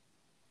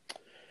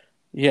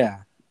 Yeah,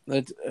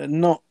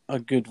 not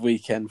a good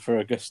weekend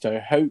for Augusto.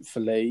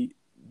 Hopefully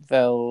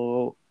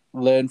they'll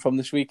learn from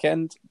this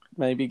weekend.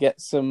 Maybe get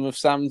some of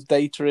Sam's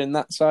data in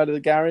that side of the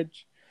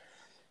garage.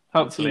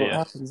 Hopefully, see what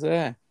happens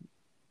there.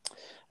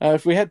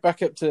 If we head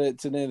back up to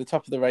near the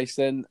top of the race,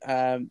 then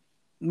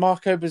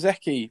Marco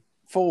Bezzecchi,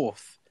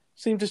 4th,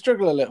 seemed to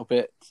struggle a little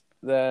bit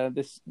there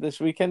this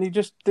weekend. He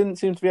just didn't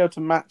seem to be able to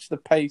match the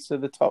pace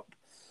of the top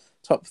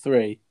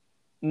 3.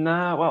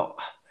 Nah, well,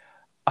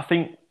 I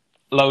think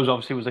Lowe's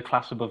obviously was a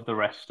class above the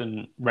rest,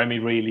 and Remy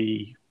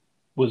really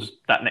was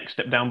that next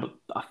step down, but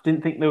I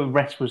didn't think the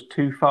rest was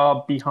too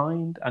far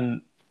behind,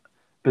 and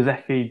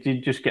Bezzecchi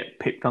did just get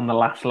picked on the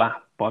last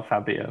lap by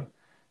Fabio.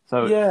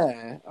 So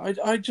yeah,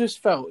 I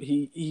just felt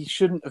he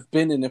shouldn't have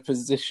been in a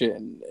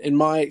position. In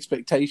my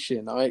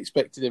expectation, I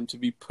expected him to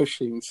be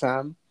pushing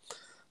Sam.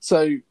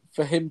 So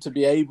for him to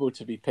be able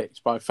to be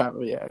picked by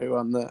Fabio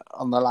on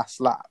the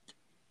last lap,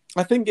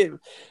 I think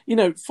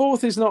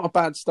 4th is not a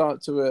bad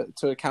start to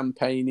a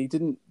campaign. He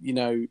didn't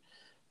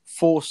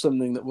force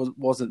something that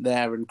wasn't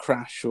there and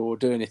crash or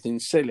do anything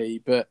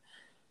silly, but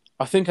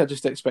I think I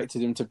just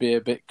expected him to be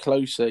a bit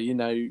closer,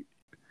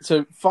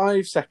 So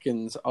 5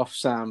 seconds off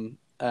Sam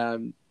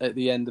at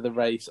the end of the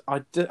race.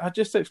 I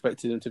just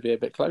expected him to be a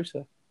bit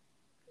closer.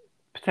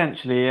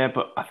 Potentially, yeah.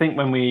 But I think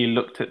when we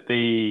looked at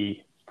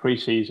the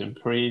pre-season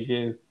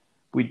preview,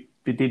 we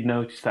did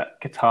notice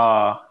that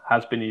Qatar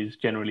has been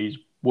generally his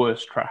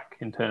worst track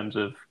in terms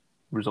of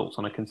results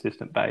on a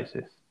consistent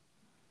basis.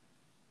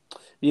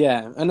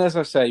 Yeah, and as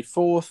I say,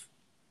 fourth,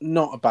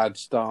 not a bad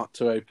start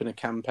to open a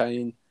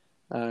campaign,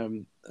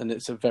 and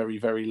it's a very,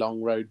 very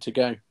long road to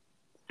go.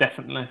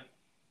 Definitely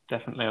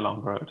a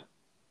long road.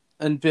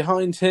 And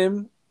behind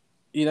him,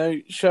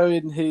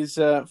 showing his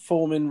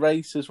form in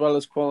race as well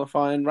as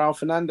qualifying, Raul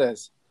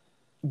Fernandez.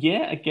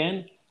 Yeah,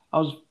 again, I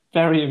was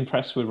very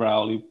impressed with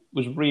Raul. He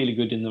was really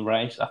good in the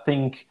race. I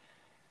think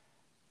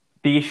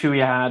the issue he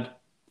had,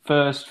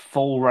 first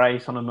full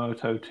race on a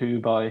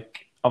Moto2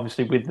 bike,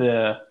 obviously with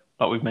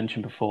like we've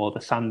mentioned before,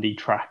 the sandy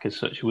track as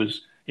such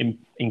was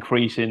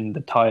increasing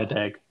the tyre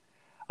deg.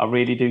 I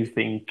really do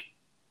think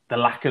the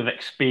lack of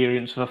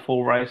experience of a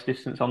full race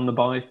distance on the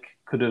bike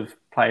could have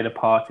played a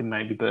part in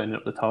maybe burning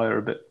up the tyre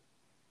a bit.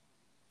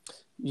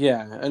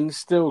 Yeah, and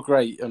still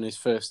great on his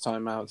first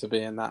time out to be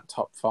in that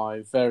top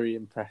 5. Very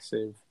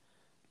impressive.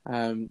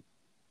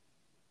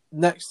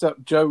 Next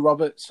up, Joe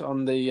Roberts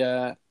on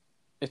the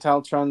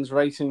Italtrans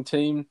racing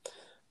team.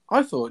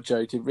 I thought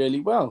Joe did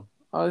really well.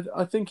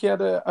 I think he had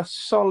a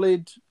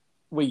solid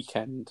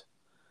weekend,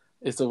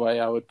 is the way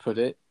I would put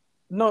it.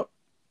 Not,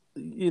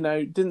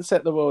 didn't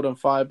set the world on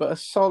fire, but a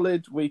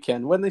solid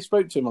weekend. When they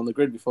spoke to him on the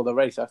grid before the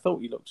race, I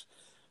thought he looked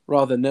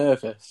rather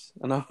nervous,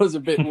 and I was a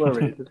bit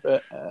worried.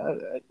 But,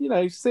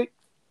 sixth,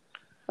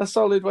 a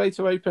solid way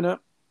to open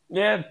up.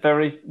 Yeah,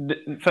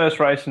 first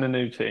race in a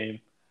new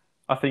team.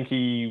 I think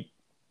he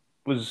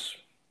was,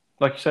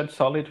 like you said,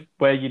 solid,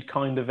 where you'd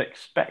kind of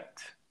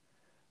expect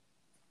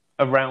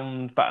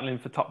around battling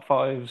for top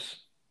 5s.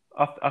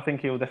 I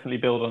think he'll definitely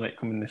build on it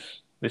coming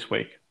this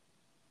week.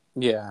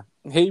 Yeah,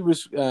 he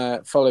was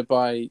followed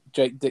by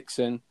Jake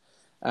Dixon.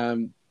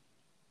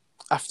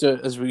 After,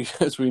 as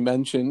we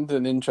mentioned,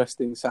 an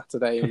interesting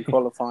Saturday in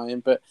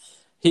qualifying, but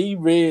he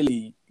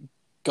really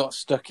got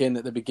stuck in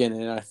at the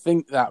beginning. I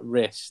think that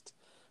wrist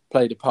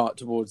played a part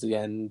towards the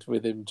end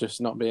with him just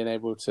not being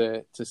able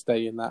to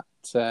stay in that,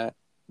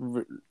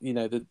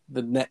 the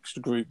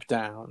next group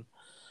down.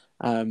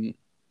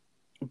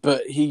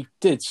 But he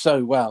did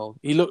so well.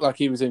 He looked like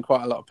he was in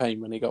quite a lot of pain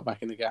when he got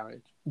back in the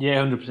garage.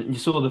 Yeah, 100%. You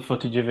saw the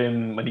footage of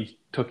him when he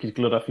took his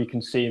glove off. You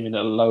can see him in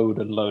a load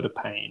of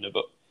pain.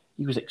 But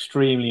he was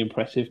extremely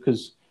impressive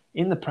because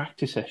in the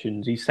practice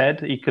sessions, he said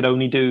he could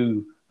only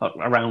do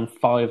around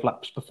 5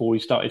 laps before he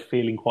started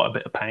feeling quite a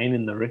bit of pain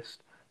in the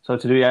wrist. So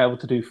to be able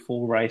to do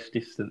full race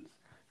distance,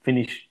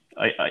 finish,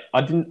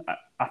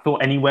 I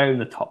thought anywhere in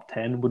the top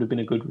 10 would have been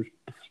a good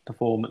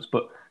performance,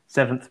 but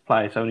 7th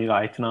place, only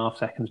 8.5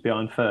 seconds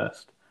behind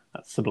first.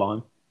 That's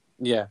sublime.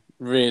 Yeah,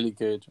 really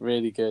good,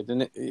 really good.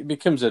 And it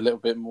becomes a little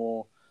bit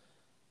more,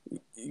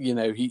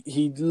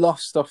 he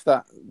lost off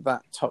that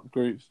top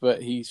group,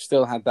 but he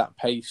still had that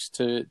pace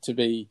to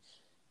be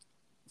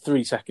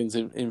 3 seconds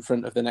in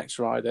front of the next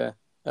rider,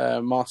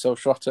 Marcel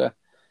Schrotter,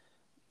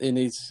 in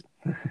his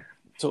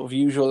sort of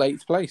usual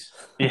 8th place.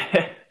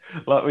 Yeah,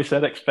 like we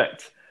said,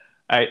 expect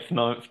 8th,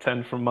 9th,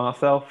 10th from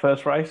Marcel.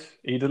 First race,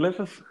 he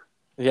delivers.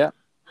 Yeah,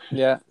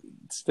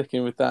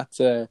 sticking with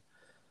that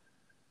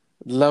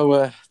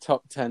lower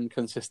top 10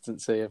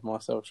 consistency of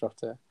Marcel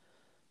Schrotter.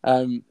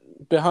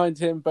 Behind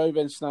him, Bo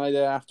Ben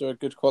Schneider, after a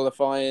good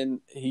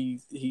qualifying,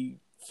 he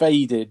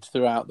faded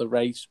throughout the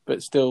race,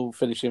 but still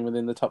finishing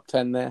within the top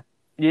 10 there.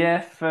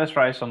 Yeah, first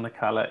race on the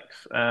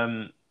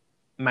Kalex.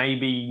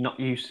 Maybe not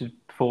used to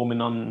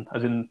performing on,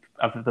 as in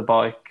over the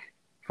bike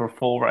for a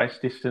full race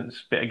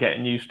distance, bit of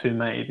getting used to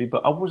maybe,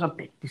 but I was a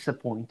bit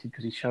disappointed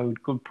because he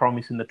showed good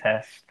promise in the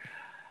test.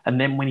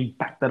 And then when he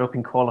backed that up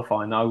in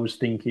qualifying, I was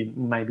thinking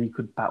maybe he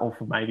could battle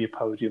for maybe a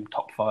podium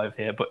top 5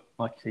 here, but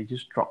like I say, he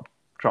just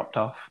dropped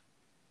off.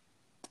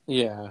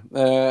 Yeah,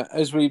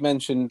 as we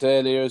mentioned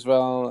earlier as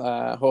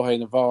well, Jorge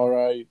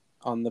Navarro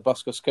on the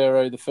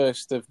Boscoscuro, the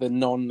first of the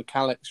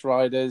non-Kalex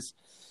riders.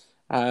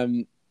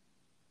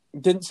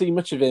 Didn't see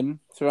much of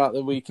him throughout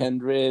the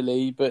weekend,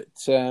 really, but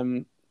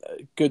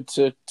good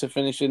to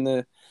finish in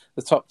the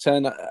top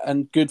 10,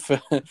 and good for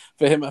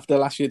him after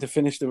last year to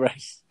finish the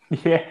race.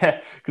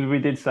 Yeah, because we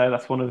did say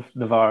that's one of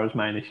Navarro's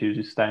main issues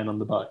is staying on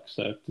the bike.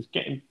 So just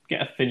get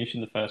a finish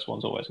in the first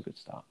one's always a good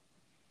start.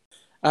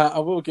 I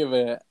will give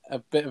a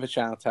bit of a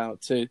shout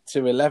out to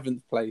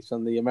 11th place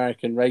on the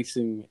American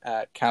Racing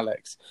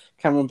Kalex,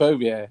 Cameron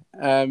Beaubier.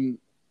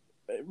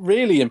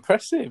 Really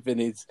impressive in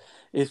his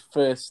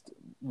first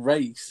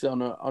race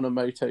on a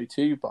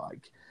Moto2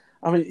 bike.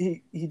 I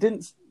mean, he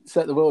didn't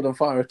set the world on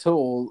fire at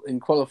all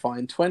in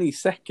qualifying,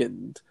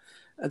 22nd.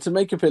 And to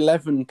make up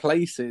 11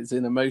 places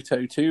in a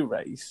Moto2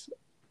 race,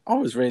 I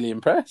was really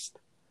impressed.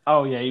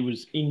 Oh, yeah, he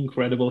was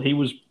incredible. He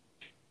was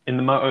in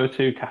the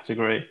Moto2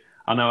 category.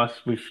 I know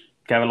we've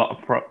gave a lot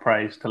of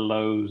praise to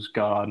Lowe's,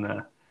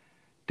 Gardner,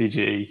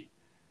 Digi,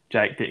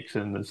 Jake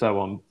Dixon, and so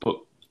on. But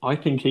I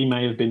think he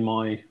may have been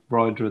my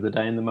rider of the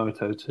day in the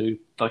Moto2.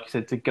 Like you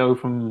said, to go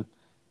from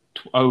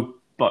in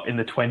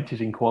the 20s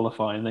in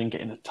qualifying and then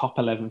getting a top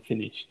 11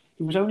 finish.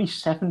 He was only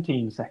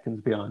 17 seconds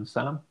behind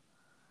Sam.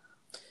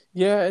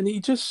 Yeah, and he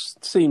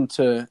just seemed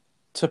to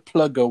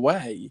plug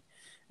away.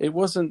 It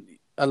wasn't,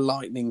 a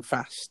lightning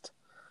fast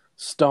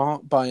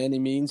start by any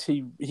means.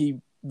 He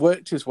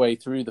worked his way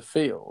through the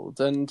field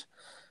and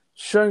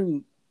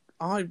shown,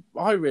 I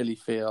really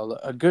feel,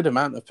 a good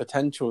amount of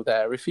potential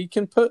there. If he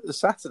can put the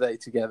Saturday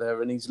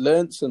together and he's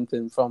learned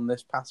something from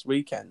this past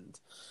weekend,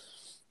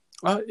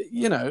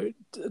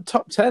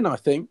 top 10, I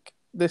think,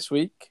 this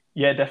week.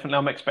 Yeah, definitely.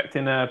 I'm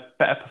expecting a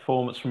better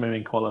performance from him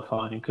in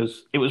qualifying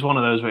because it was one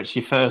of those where it's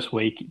your first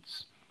week.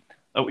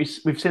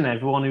 We've seen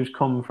everyone who's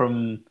come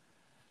from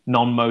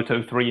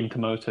non-Moto 3 into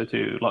Moto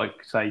 2,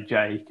 like, say,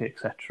 Jake,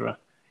 etc.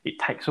 It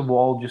takes a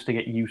while just to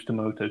get used to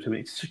Moto 2.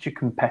 It's such a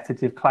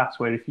competitive class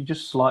where if you're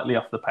just slightly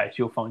off the pace,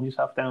 you'll find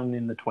yourself down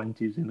in the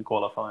 20s in the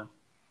qualifying.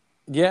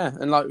 Yeah,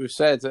 and like we've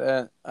said,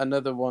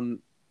 another one,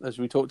 as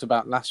we talked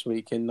about last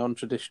week, in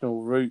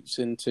non-traditional routes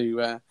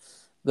into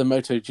the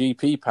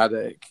MotoGP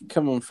paddock,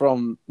 coming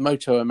from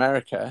Moto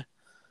America,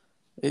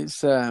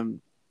 it's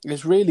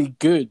really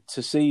good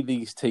to see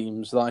these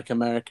teams like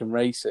American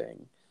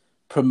Racing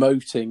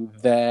promoting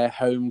their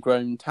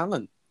homegrown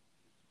talent.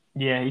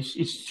 Yeah,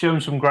 he's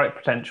shown some great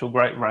potential,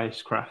 great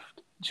racecraft.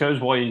 It shows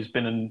why he's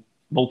been a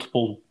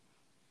multiple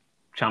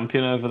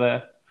champion over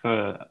there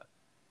for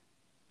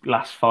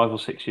last 5 or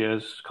 6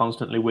 years,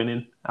 constantly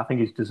winning. I think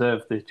he's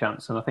deserved the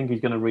chance, and I think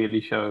he's going to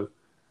really show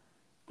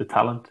the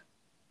talent.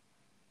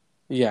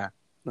 Yeah,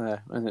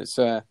 and it's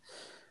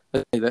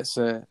let's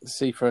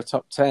see for a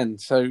top 10.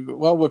 So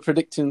while we're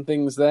predicting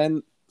things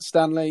then,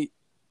 Stanley,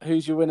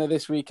 who's your winner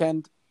this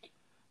weekend?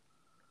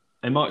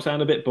 It might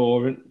sound a bit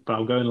boring, but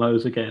I'm going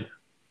Lowe's again.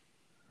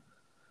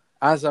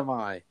 As am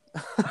I.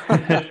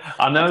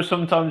 I know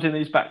sometimes in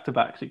these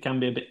back-to-backs it can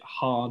be a bit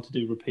hard to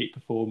do repeat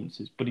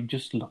performances, but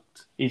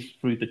he's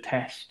through the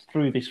test,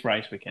 through this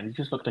race weekend, he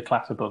just looked a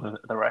class above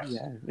the rest.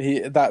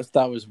 Yeah,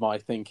 that was my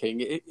thinking.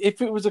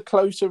 If it was a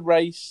closer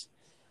race,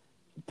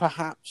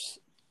 perhaps,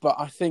 but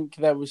I think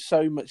there was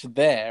so much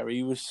there.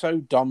 He was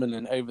so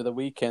dominant over the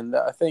weekend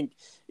that I think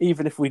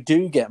even if we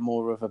do get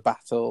more of a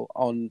battle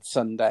on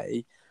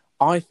Sunday,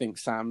 I think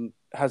Sam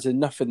has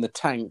enough in the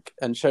tank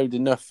and showed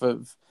enough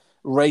of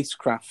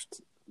racecraft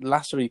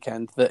last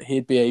weekend that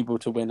he'd be able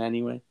to win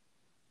anyway.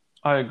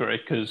 I agree,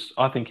 because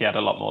I think he had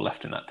a lot more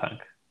left in that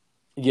tank.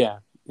 Yeah.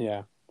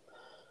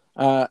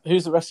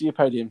 Who's the rest of your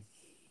podium?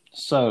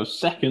 So,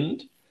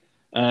 second,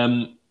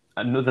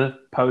 another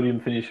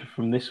podium finisher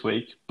from this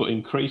week, but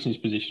increasing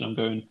his position, I'm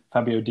going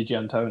Fabio Di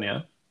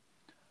Giannantonio.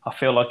 I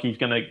feel like he's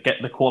going to get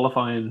the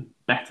qualifying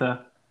better,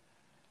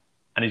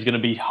 and he's going to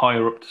be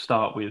higher up to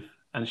start with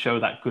and show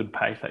that good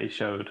pace that he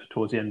showed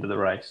towards the end of the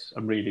race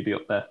and really be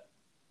up there.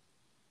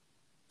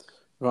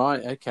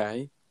 Right,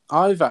 okay.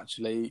 I've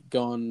actually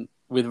gone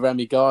with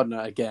Remy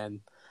Gardner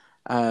again.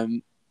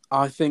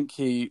 I think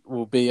he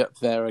will be up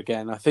there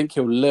again. I think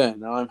he'll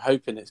learn, and I'm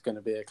hoping it's going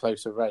to be a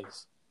closer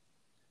race.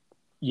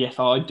 Yes,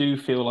 I do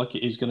feel like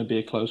it is going to be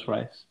a close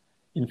race.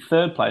 In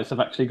third place, I've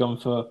actually gone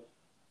for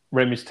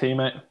Remy's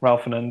teammate,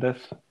 Ralph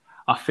Fernandez.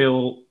 I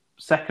feel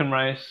second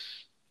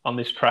race on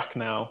this track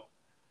now,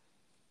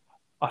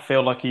 I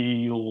feel like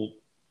he'll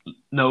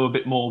know a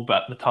bit more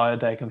about the tyre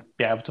deck and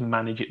be able to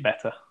manage it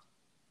better.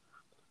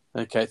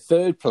 Okay,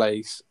 third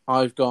place,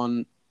 I've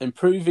gone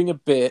improving a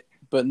bit,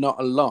 but not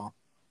a lot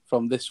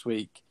from this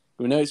week.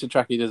 We know it's a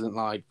track he doesn't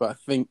like, but I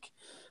think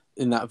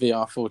in that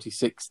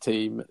VR46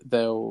 team,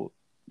 they'll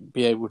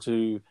be able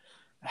to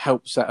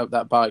help set up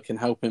that bike and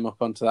help him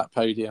up onto that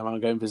podium. I'm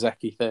going for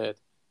Zeki third.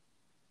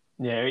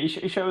 Yeah, he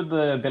showed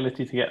the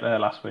ability to get there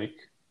last week.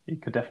 He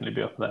could definitely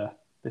be up there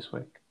this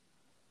week.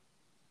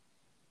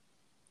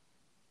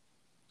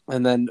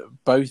 And then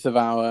both of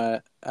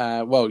our,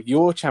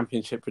 your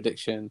championship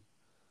prediction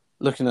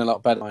looking a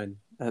lot better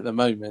at the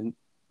moment,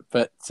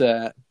 but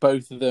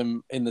both of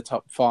them in the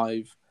top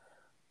 5.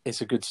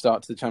 It's a good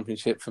start to the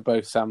championship for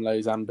both Sam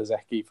Lowes and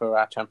Bezzecchi for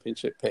our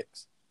championship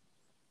picks.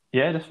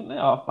 Yeah, definitely.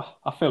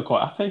 I feel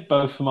quite happy,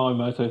 both for my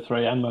Moto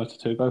 3 and Moto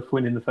 2, both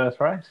winning the first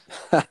race.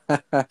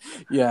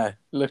 Yeah,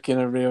 looking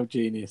a real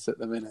genius at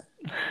the minute.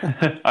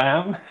 I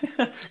am.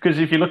 Because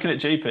if you're looking at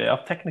GP,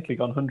 I've technically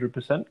gone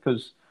 100%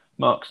 because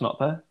Mark's not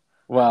there.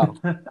 Well,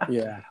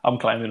 yeah. I'm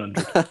claiming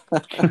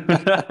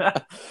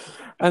 100.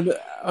 And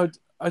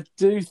I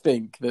do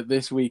think that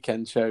this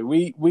weekend show,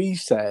 we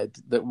said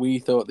that we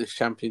thought this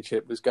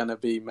championship was going to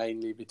be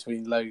mainly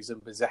between Lowes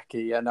and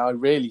Bezzecchi, and I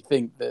really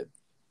think that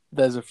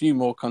there's a few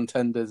more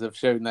contenders have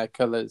shown their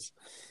colours.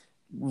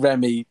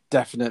 Remy,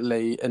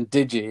 definitely, and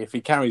Digi, if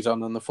he carries on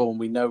the form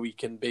we know he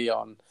can be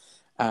on,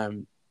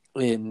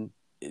 in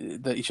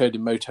that he showed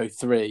in Moto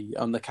 3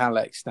 on the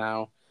Kalex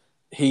now,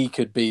 he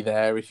could be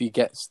there if he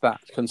gets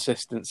that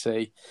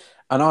consistency.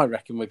 And I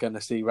reckon we're going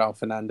to see Ralph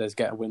Fernandez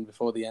get a win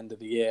before the end of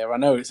the year. I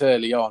know it's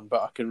early on,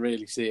 but I can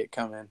really see it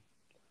coming.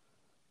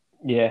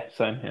 Yeah,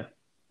 same here.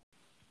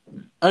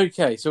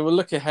 Okay, so we'll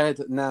look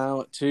ahead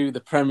now to the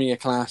Premier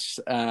Class,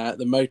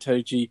 the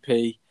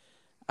MotoGP.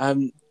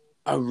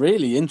 A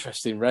really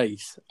interesting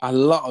race. A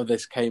lot of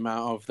this came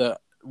out of that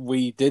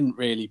we didn't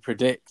really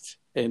predict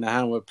in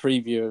our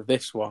preview of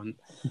this one.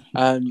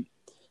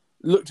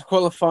 Look to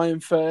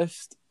qualifying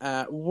first.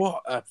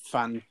 What a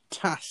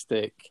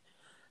fantastic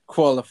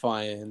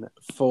qualifying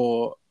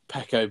for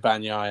Pecco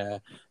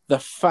Bagnaia, the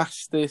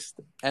fastest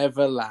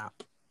ever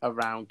lap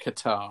around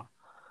Qatar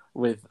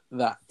with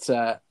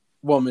that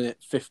 1 minute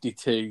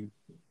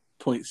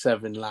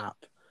 52.7 lap.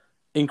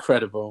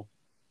 Incredible.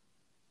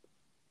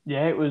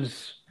 Yeah, it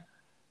was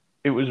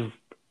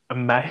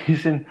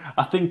amazing.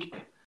 I do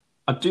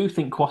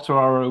think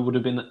Quartararo would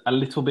have been a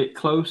little bit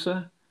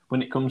closer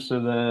when it comes to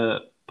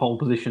the pole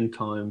position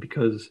time,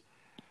 because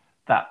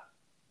the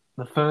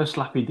first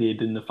lap he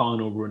did in the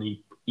final run,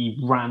 he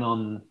ran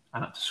on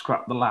and had to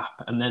scrap the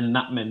lap, and then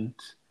that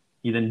meant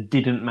he then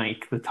didn't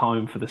make the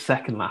time for the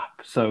second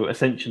lap. So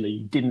essentially, he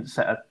didn't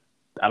set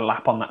a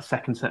lap on that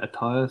second set of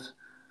tyres.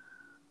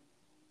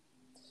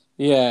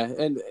 Yeah,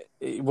 and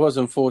it was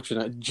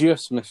unfortunate,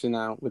 just missing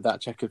out with that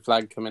checkered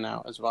flag coming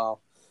out as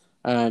well.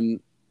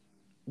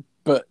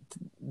 But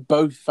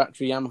both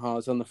factory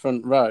Yamahas on the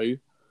front row,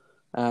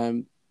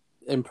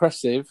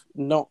 impressive.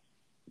 Not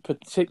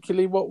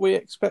particularly what we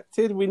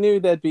expected. We knew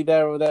they'd be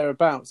there or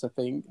thereabouts, I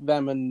think,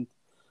 them and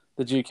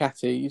the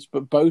Ducatis,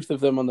 but both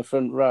of them on the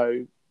front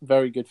row,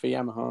 very good for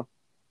Yamaha.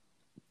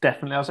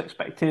 Definitely, I was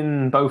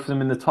expecting both of them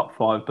in the top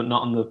 5, but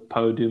not on the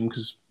podium,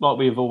 because what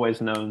we have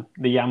always known,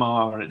 the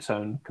Yamaha on its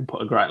own can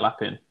put a great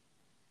lap in.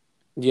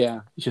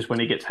 Yeah. It's just when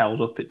it gets held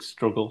up, it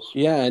struggles.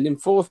 Yeah, and in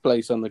 4th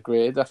place on the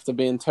grid, after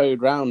being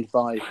towed round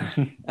by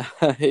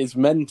his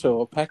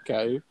mentor,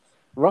 Pecco,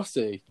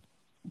 Rossi.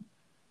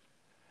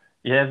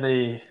 Yeah,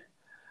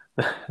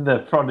 the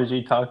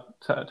prodigy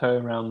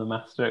towing around the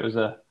master, it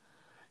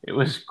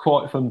was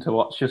quite fun to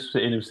watch, just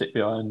seeing him sit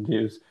behind. He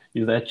was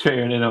there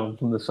cheering him on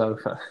from the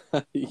sofa.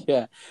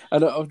 Yeah,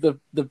 and the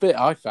bit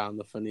I found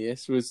the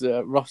funniest was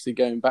Rossi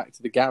going back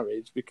to the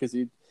garage because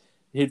he'd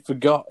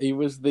forgot he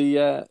was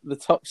the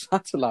top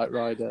satellite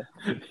rider.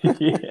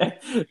 Yeah.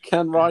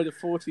 Can rider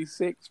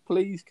 46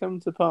 please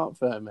come to Parc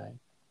Fermé?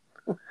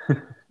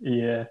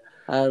 Yeah.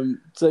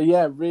 So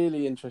yeah,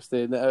 really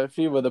interesting. A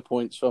few other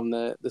points from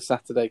the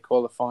Saturday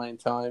qualifying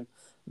time.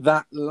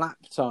 That lap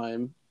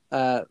time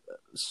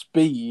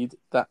speed,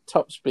 that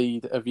top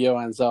speed of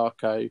Johann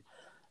Zarco,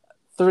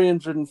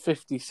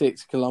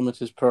 356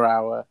 kilometers per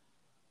hour.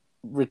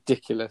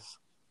 Ridiculous.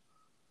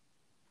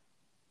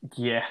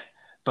 Yeah,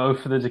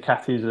 both of the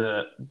Ducatis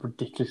are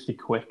ridiculously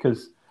quick,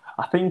 because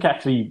I think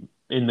actually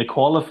in the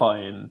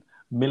qualifying,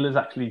 Miller's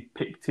actually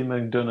picked him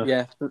and done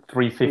a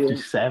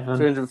 357.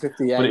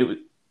 358. But it was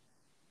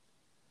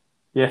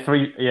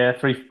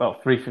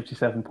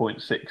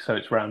 357.6, so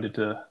it's rounded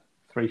to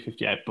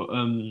 358. But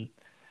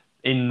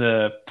in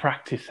the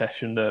practice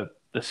session, the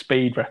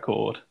speed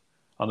record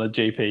on a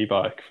GP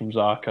bike from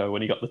Zarco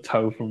when he got the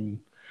tow from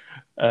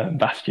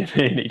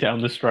Bastianini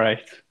down the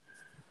straight.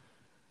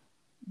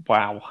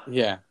 Wow.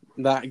 Yeah,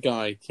 that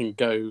guy can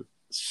go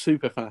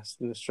super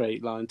fast in a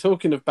straight line.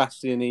 Talking of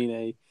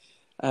Bastianini,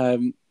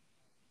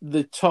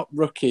 the top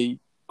rookie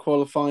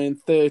qualifying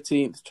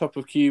 13th, top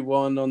of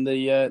Q1 on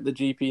the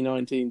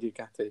GP19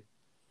 Ducati.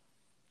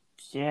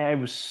 Yeah, it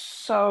was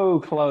so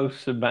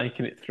close to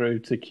making it through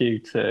to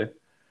Q2.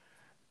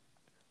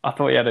 I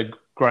thought he had a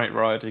great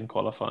ride in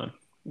qualifying.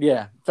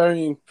 Yeah,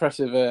 very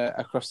impressive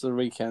across the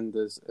weekend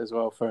as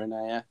well for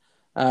Enea.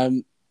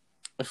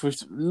 If we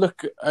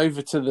look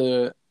over to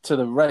the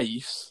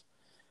race,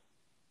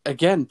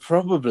 again,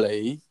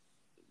 probably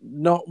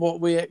not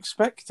what we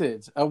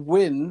expected. A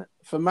win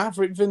for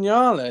Maverick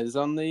Viñales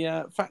on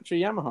the factory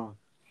Yamaha.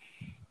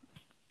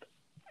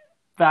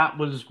 That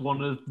was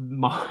one of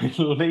my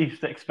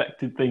least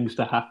expected things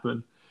to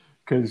happen,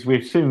 because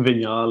we've seen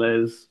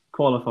Viñales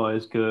qualify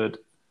as good,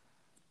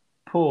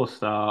 poor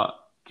start,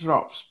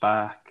 drops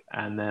back,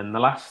 and then the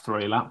last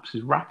 3 laps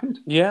is rapid.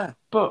 Yeah.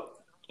 But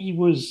he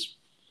was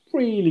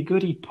really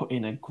good. He put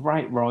in a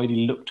great ride.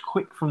 He looked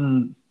quick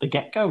from the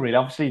get-go, really.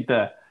 Obviously,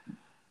 the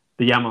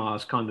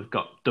Yamahas kind of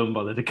got done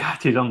by the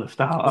Ducatis on the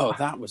start. Oh,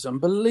 that was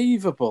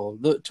unbelievable.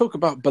 Talk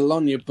about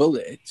Bologna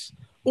bullets.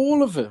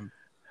 All of them.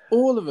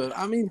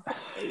 I mean,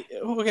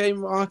 Jorge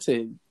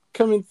Martin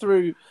coming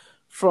through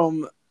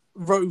from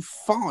row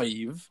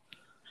 5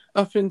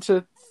 up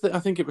into, I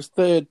think it was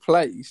 3rd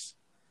place.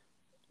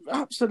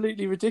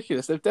 Absolutely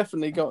ridiculous. They've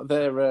definitely got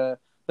their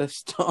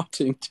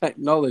starting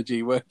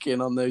technology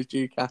working on those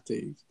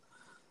Ducatis.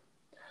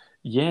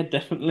 Yeah,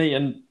 definitely.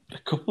 And a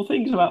couple of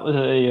things about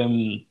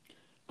the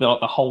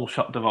whole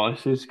shot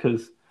devices,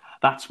 because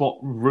that's what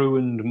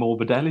ruined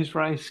Morbidelli's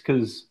race,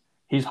 because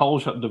his whole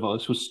shot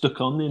device was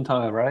stuck on the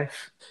entire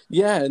race.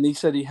 Yeah, and he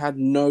said he had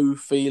no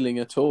feeling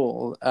at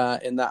all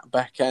in that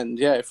back end.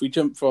 Yeah, if we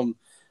jump from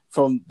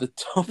the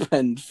top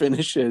end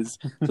finishers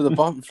to the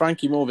bottom,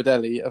 Frankie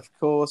Morbidelli, of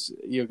course,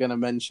 you're going to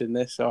mention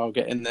this, so I'll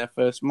get in there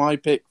first. My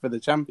pick for the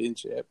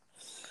championship.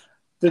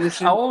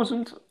 I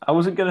wasn't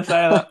going to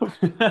say that.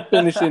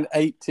 Finishing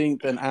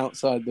 18th and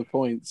outside the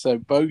point. So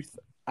both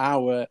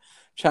our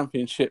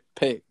championship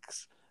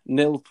picks,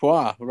 nil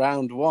points,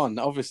 round 1.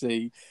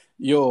 Obviously,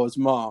 yours,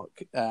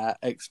 Mark,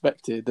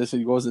 expected as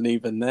he wasn't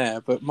even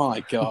there, but my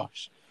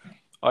gosh.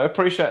 I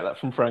appreciate that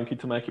from Frankie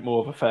to make it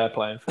more of a fair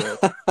playing field.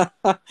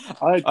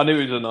 I knew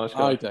he was a nice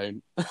guy. I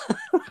don't.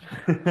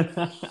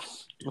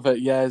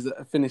 But yeah,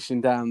 finishing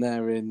down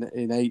there in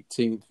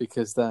 18th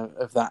because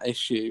of that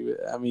issue.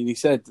 I mean, he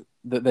said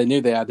that they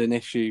knew they had an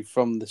issue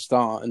from the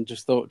start and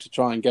just thought to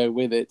try and go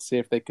with it, see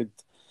if they could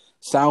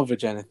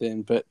salvage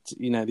anything. But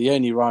the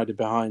only rider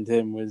behind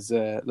him was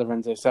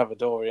Lorenzo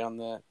Savadori on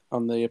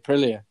the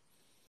Aprilia.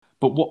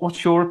 But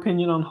what's your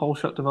opinion on whole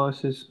shot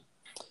devices?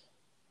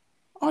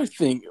 I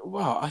think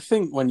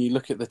when you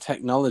look at the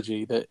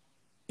technology that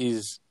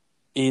is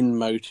in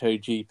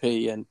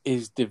MotoGP and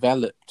is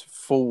developed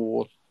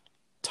for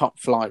top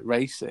flight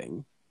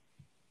racing,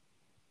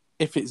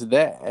 if it's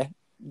there,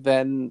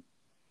 then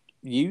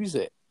use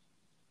it.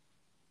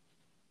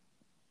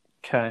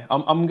 Okay,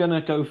 I'm going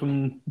to go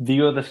from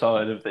the other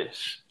side of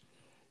this.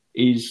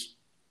 Is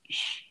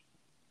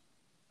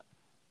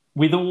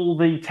with all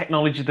the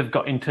technology they've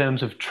got in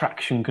terms of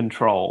traction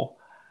control,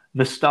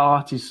 the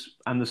start's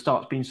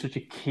been such a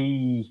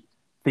key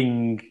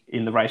thing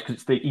in the race because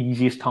it's the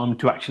easiest time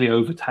to actually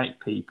overtake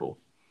people.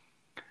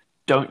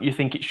 Don't you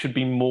think it should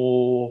be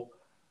more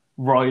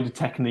rider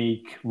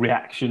technique,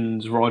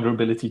 reactions, rider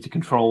ability to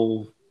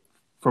control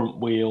front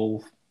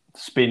wheel,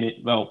 spin it?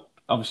 Well,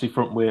 obviously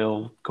front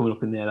wheel coming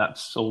up in there,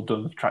 that's all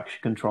done with traction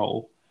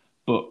control.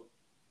 But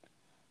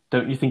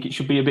don't you think it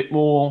should be a bit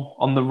more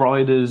on the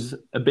rider's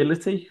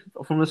ability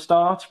from the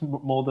start,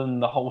 more than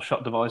the whole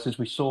shot devices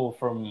we saw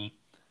from,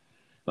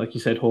 like you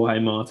said, Jorge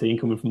Martin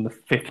coming from the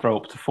 5th row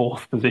up to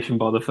 4th position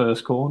by the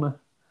first corner?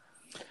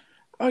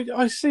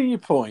 I see your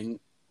point,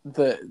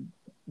 but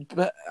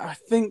I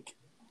think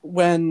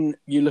when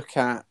you look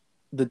at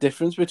the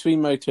difference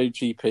between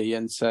MotoGP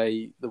and,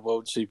 say, the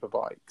World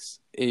Superbikes,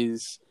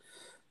 is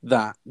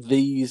that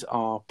these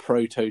are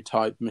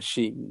prototype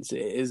machines.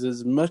 It is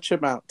as much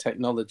about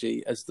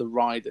technology as the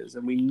riders,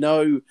 and we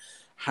know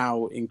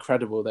how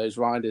incredible those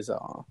riders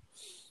are.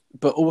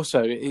 But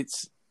also,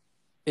 it's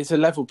a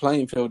level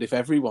playing field if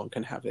everyone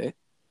can have it,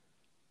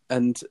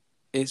 and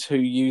it's who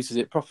uses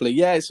it properly.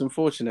 Yeah, it's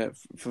unfortunate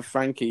for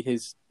Frankie,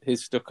 his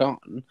stuck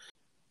on.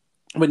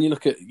 When you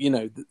look at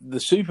the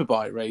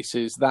Superbike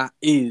races, that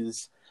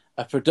is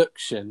a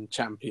production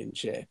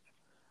championship,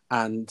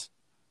 and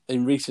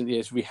in recent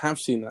years we have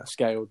seen that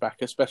scaled back,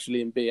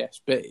 especially in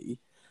BSB,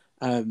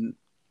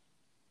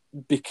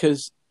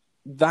 because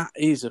that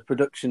is a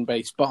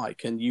production-based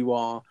bike, and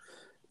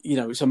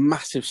it's a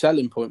massive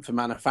selling point for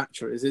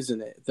manufacturers,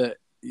 isn't it? That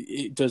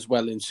it does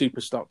well in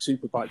Superstock,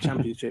 Superbike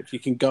championships. You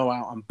can go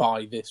out and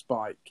buy this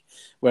bike,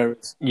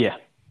 whereas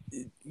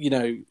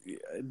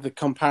the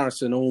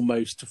comparison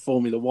almost to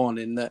Formula One,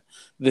 in that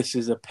this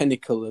is a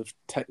pinnacle of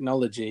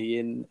technology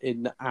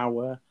in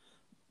our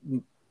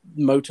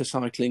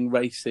motorcycling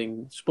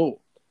racing sport.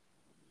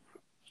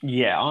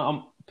 Yeah,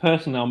 I'm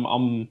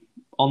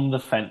on the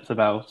fence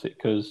about it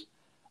because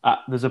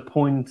there's a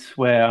point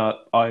where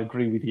I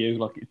agree with you.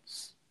 Like,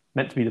 it's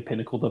meant to be the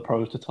pinnacle, the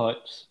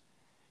prototypes.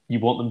 You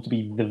want them to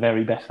be the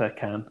very best they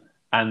can,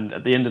 and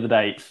at the end of the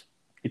day,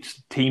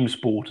 it's team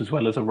sport as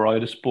well as a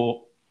rider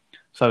sport.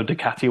 So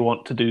Ducati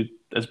want to do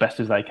as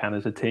best as they can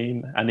as a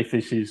team, and if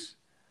this is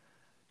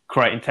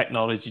creating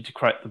technology to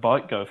create the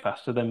bike go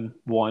faster, then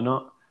why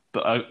not?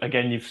 But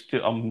again,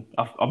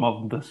 I've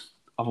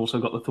also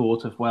got the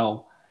thought of,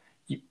 well,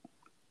 you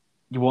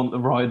want the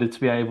rider to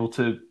be able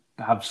to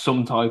have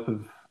some type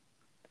of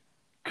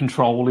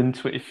control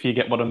into it, if you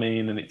get what I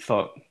mean. And it's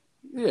like,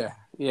 yeah.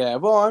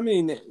 Well, I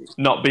mean,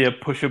 not be a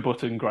push a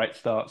button, great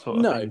start sort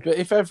of thing. No, but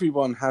if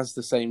everyone has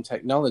the same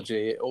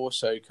technology, it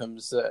also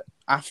comes that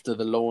after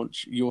the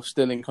launch, you're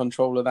still in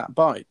control of that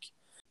bike.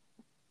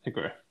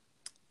 Agree.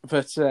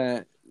 But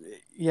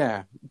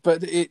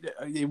but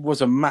it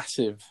was a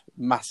massive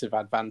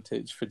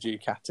advantage for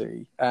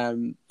Ducati,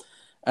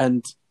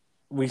 and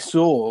we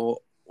saw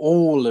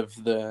all of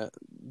the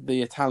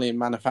Italian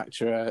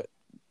manufacturer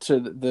to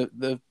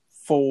the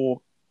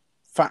 4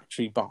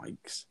 factory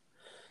bikes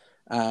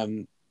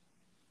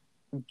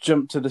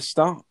jump to the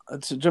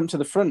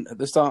front at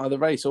the start of the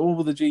race.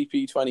 All the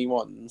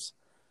GP21s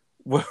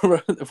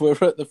were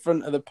at the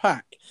front of the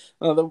pack.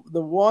 Now,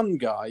 the one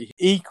guy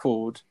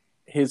equaled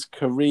his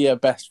career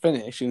best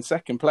finish in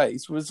second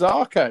place was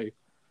Zarco.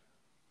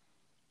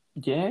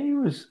 Yeah,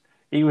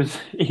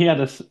 he had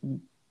a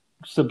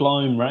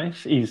sublime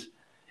race.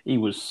 He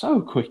was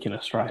so quick in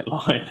a straight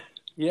line.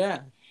 Yeah,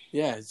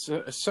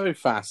 so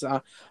fast.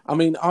 I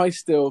mean, I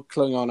still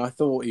clung on. I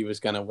thought he was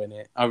going to win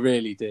it. I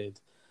really did.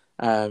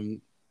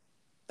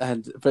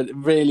 But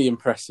really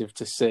impressive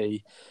to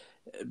see.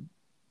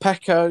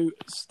 Pecco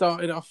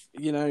started off,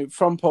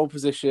 from pole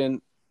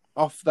position,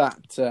 off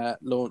that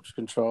launch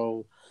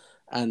control,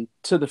 and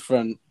to the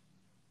front.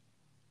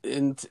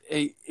 And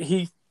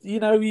he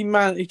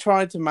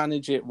tried to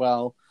manage it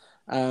well.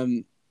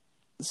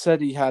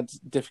 Said he had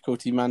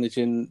difficulty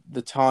managing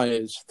the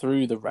tyres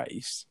through the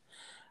race.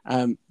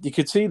 You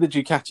could see the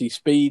Ducati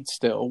speed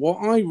still. What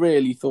I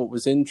really thought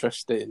was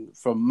interesting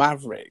from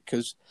Maverick,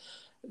 because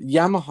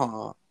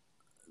Yamaha,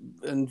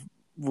 and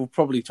we'll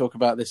probably talk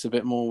about this a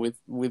bit more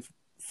with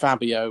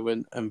Fabio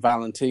and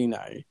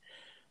Valentino,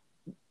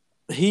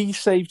 he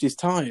saved his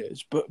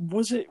tyres, but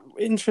was it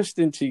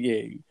interesting to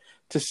you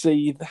to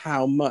see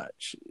how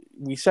much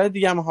we said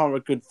the Yamaha are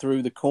good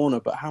through the corner,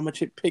 but how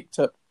much it picked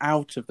up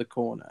out of the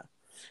corner.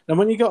 And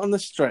when you got on the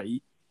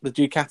straight, the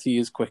Ducati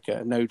is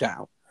quicker, no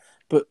doubt.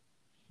 But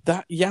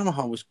that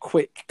Yamaha was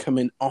quick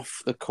coming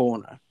off the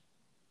corner.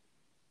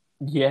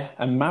 Yeah,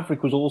 and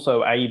Maverick was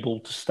also able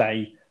to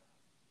stay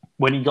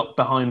when he got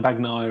behind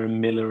Bagnaia and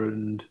Miller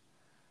and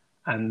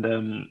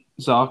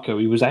Zarco.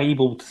 He was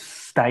able to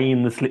stay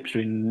in the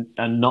slipstream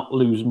and not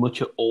lose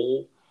much at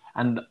all.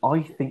 And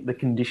I think the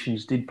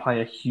conditions did play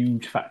a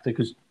huge factor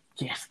because,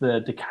 yes, the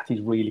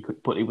Ducati's really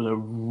quick, but it was a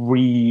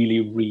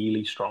really,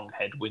 really strong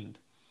headwind.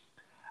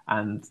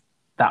 And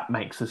that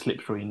makes the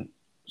slipstream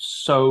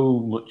so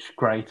much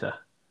greater.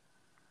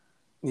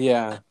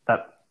 Yeah.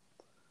 That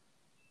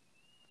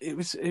It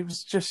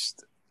was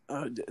just...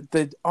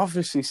 they'd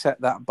obviously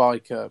set that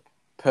bike up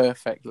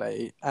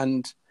perfectly.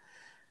 And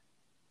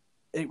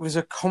it was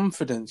a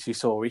confidence you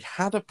saw. He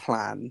had a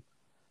plan.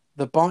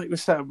 The bike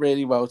was set up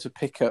really well to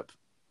pick up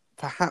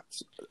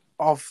perhaps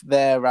off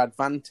their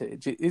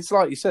advantage. It's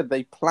like you said,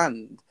 they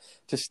planned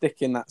to stick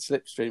in that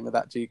slipstream of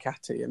that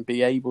Ducati and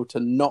be able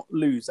to not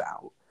lose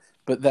out,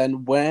 but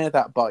then where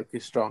that bike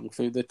is strong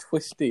through the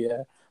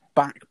twistier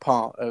back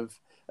part of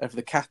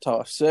the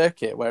Qatar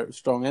circuit where it was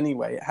strong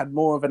anyway, it had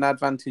more of an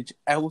advantage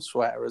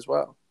elsewhere as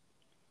well.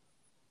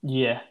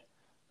 Yeah.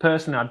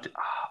 Personally,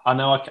 I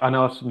know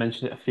I've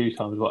mentioned it a few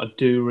times, but I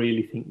do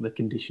really think the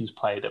conditions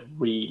played a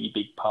really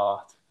big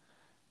part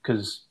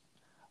because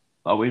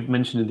we've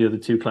mentioned in the other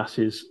two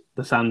classes,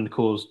 the sand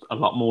caused a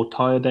lot more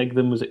tyre deg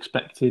than was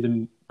expected,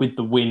 and with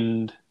the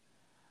wind,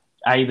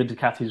 the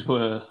Ducatis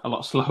were a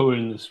lot slower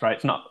in the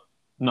straights.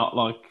 Not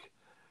like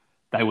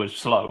they were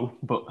slow,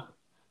 but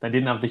they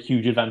didn't have the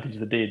huge advantage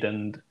they did.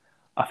 And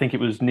I think it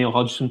was Neil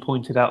Hodgson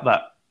pointed out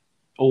that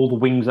all the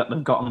wings that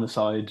they've got on the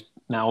side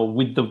now,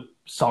 with the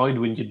side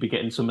wind, you'd be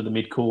getting some of the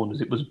mid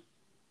corners. It was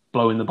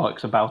blowing the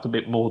bikes about a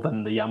bit more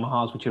than the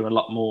Yamahas, which are a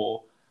lot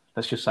more,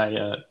 let's just say,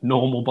 a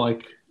normal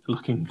bike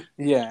looking.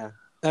 Yeah.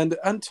 And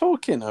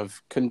talking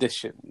of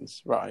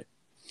conditions, right,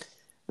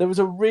 there was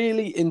a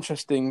really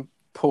interesting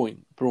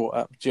point brought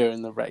up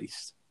during the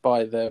race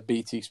by the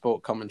BT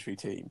Sport commentary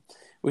team,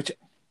 which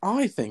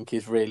I think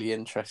is really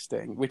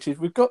interesting, which is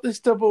we've got this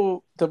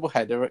double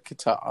header at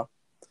Qatar.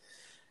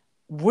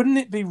 Wouldn't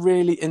it be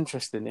really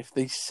interesting if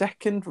the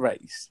second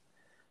race,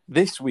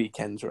 this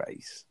weekend's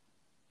race,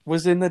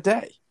 was in the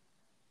day?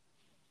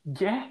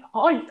 Yeah,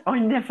 I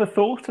never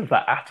thought of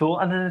that at all.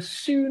 And then as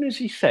soon as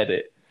he said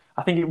it,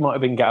 I think it might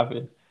have been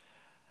Gavin.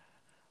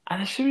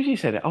 And as soon as he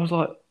said it, I was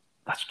like,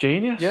 that's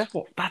genius. Yeah.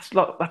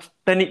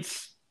 Then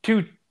it's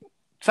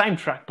same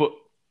track, but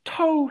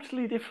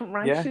totally different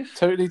races. Yeah,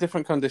 totally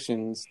different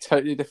conditions,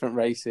 totally different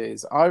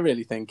races. I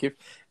really think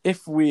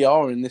if we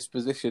are in this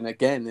position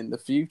again in the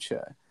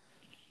future,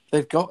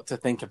 they've got to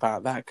think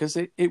about that because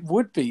it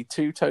would be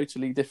two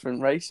totally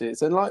different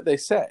races. And like they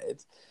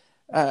said,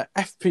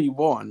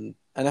 FP1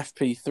 and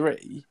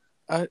FP3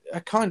 are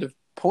kind of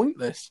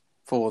pointless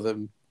for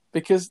them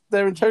because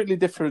they're in totally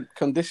different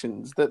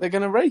conditions that they're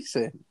going to race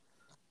in.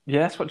 Yeah,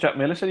 that's what Jack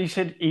Miller said. He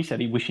said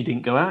he wished he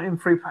didn't go out in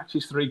free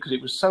practice 3 because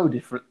it was so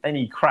different. Then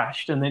he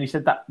crashed, and then he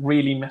said that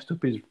really messed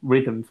up his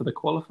rhythm for the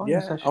qualifying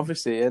session.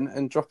 Obviously,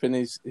 and dropping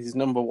his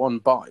number one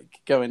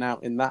bike, going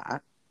out in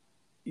that,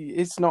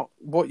 it's not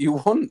what you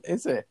want,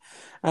 is it?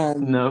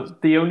 No,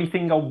 the only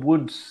thing I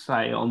would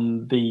say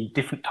on the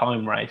different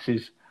time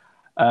races,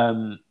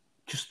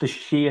 just the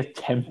sheer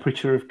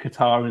temperature of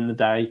Qatar in the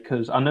day,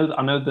 because I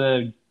know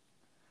they're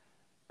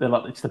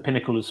like it's the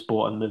pinnacle of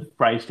sport and they've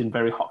raced in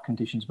very hot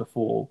conditions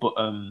before. But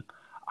I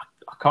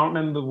can't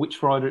remember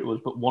which rider it was,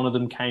 but one of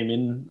them came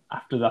in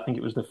after I think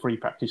it was the free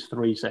practice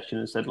 3 session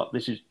and said like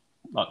this is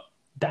like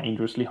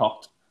dangerously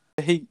hot.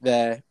 The heat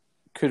there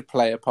could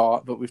play a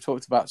part, but we've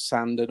talked about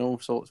sand and all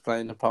sorts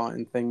playing a part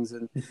in things.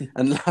 And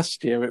and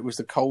last year it was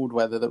the cold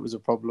weather that was a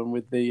problem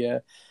with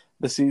the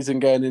season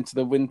going into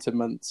the winter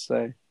months.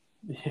 So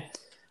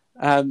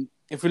yeah.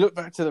 If we look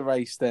back to the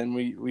race, then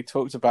we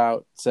talked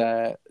about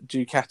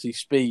Ducati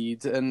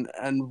speed and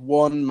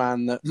one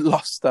man that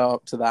lost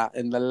out to that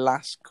in the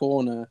last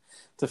corner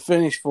to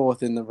finish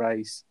 4th in the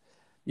race,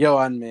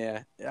 Joan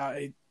Mir.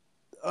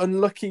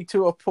 Unlucky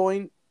to a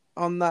point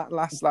on that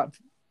last lap,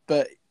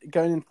 but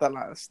going into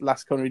that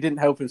last corner, he didn't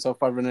help himself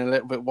by running a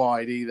little bit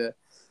wide either.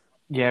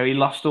 Yeah, he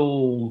lost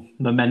all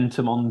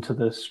momentum onto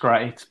the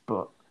straight,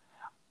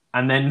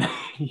 and then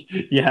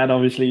you had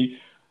obviously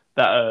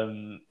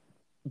that.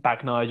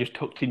 Bagnaia just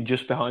tucked in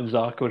just behind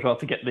Zarco as well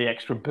to get the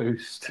extra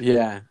boost.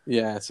 Yeah.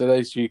 So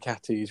those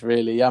Ducatis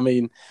really, I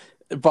mean,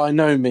 by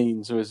no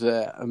means was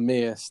a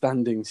mere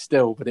standing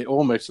still, but it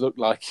almost looked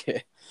like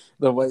it,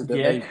 the way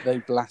that they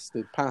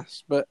blasted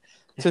past. But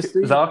to see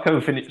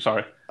Zarco finished.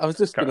 Sorry, I was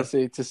just going to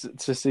say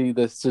to see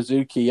the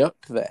Suzuki up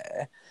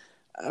there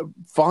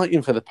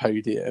fighting for the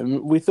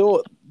podium. We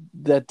thought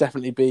there'd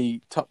definitely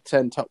be top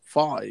 10, top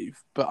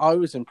 5, but I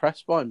was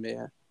impressed by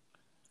Mir.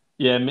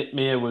 Yeah,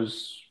 Mir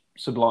was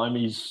sublime.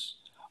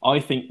 I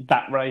think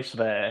that race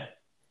there,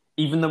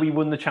 even though he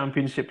won the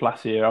championship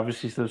last year,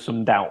 obviously there were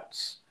some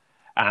doubts,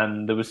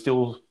 and there was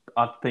still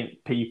I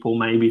think people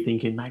may be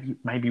thinking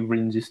maybe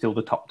Rins is still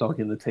the top dog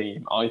in the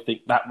team. I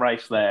think that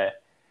race there,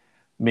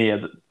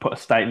 Mia put a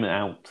statement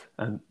out,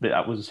 and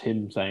that was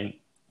him saying,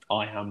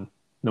 "I am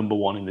number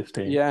one in this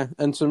team." Yeah,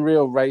 and some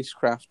real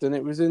racecraft. And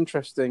it was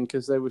interesting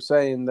because they were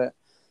saying that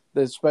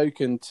they'd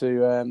spoken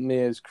to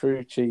Mia's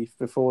crew chief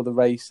before the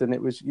race, and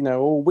it was,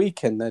 all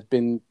weekend they'd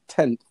been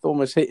 10th,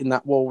 almost hitting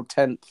that wall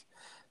 10th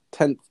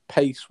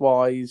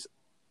pace-wise.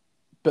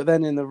 But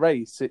then in the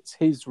race, it's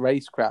his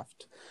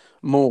racecraft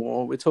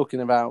more. We're talking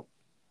about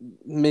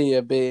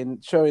Mia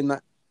showing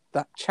that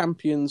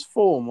champion's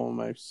form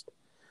almost.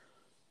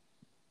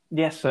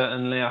 Yes,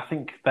 certainly. I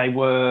think they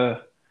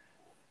were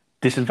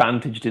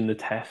disadvantaged in the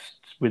tests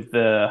with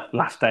the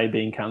last day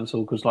being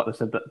cancelled because, like they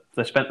said, that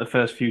they spent the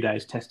first few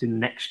days testing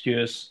next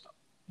year's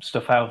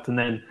stuff out, and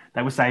then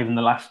they were saving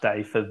the last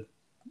day for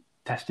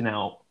testing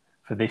out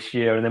for this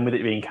year. And then with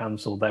it being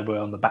cancelled, they were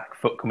on the back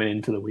foot coming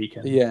into the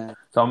weekend. Yeah.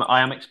 So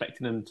I am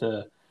expecting them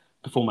to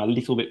perform a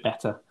little bit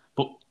better,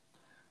 but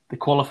the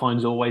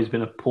qualifying's always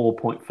been a poor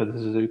point for the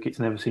Suzuki. It's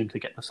never seemed to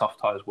get the soft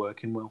tyres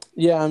working well.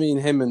 Yeah, I mean,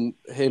 him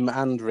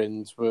and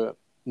Rins were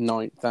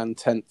 9th and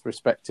 10th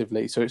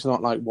respectively, so it's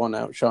not like one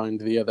outshined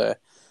the other.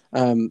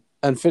 And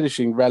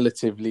finishing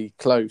relatively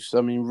close.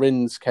 I mean,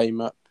 Rins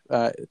came up,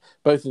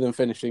 both of them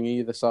finishing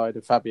either side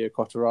of Fabio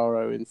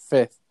Quartararo in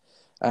 5th,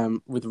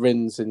 with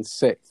Rins in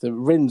 6th.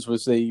 And Rins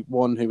was the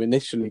one who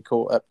initially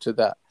caught up to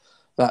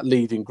that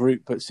leading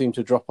group, but seemed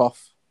to drop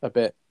off a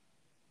bit.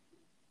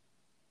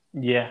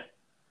 Yeah,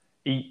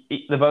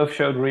 they both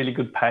showed really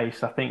good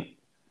pace. I think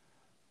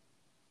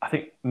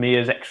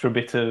Mia's extra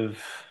bit of,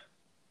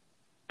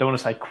 don't want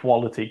to say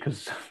quality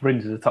because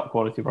Rins is a top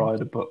quality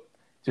rider, but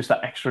just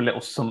that extra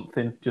little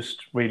something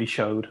just really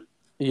showed.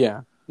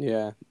 Yeah.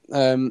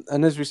 And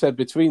as we said,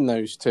 between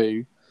those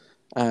two,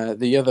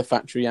 the other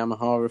factory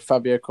Yamaha of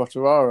Fabio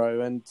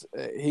Quartararo, and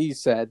he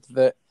said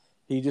that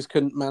he just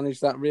couldn't manage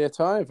that rear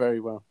tyre very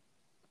well.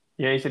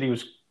 Yeah, he said he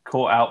was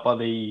caught out by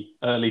the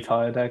early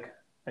tyre deg,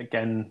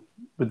 again,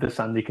 with the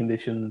sandy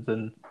conditions,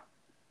 and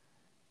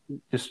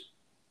just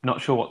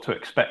not sure what to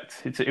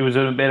expect. It was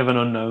a bit of an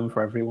unknown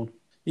for everyone.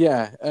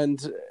 Yeah,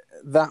 and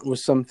that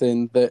was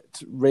something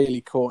that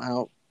really caught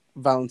out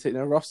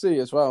Valentino Rossi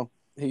as well.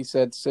 He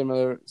said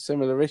similar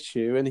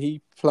issue, and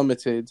he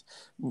plummeted.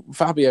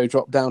 Fabio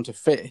dropped down to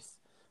 5th,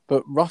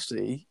 but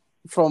Rossi,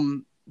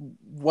 from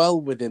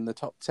well within the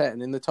top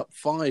 10, in the top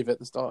 5 at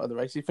the start of the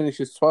race, he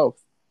finishes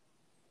 12th.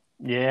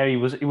 Yeah, he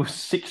was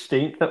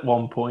 16th at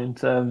one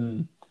point.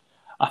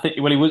 I think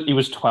he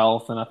was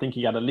 12th, and I think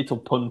he had a little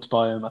punt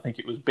by him. I think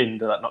it was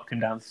Binder that knocked him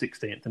down to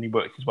 16th, and he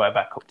worked his way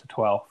back up to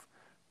 12th.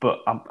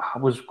 But I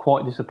was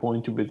quite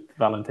disappointed with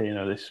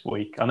Valentino this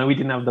week. I know he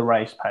didn't have the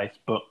race pace,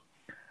 but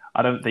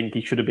I don't think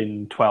he should have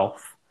been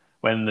 12th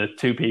when the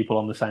two people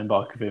on the same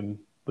bike of him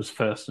was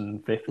 1st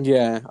and 5th.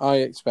 Yeah, I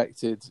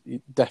expected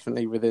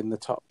definitely within the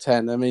top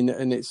 10. I mean,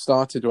 and it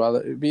started well.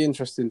 It would be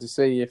interesting to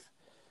see if,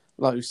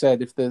 like we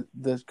said, if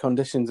the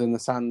conditions in the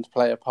sand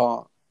play a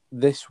part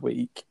this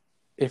week,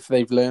 if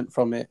they've learnt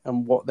from it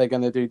and what they're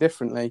going to do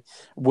differently.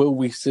 Will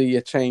we see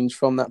a change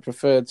from that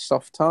preferred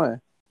soft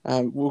tyre?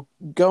 We'll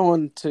go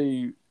on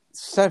to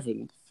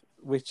 7th,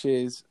 which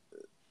is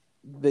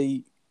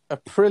the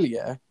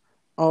Aprilia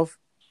of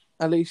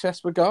Aleix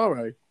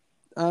Espargaro.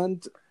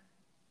 And,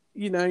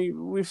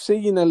 we've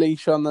seen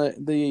Aleix on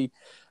the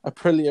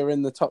Aprilia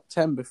in the top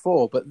 10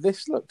 before, but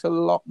this looked a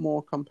lot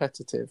more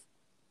competitive.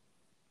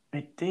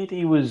 It did.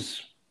 He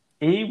was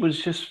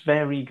just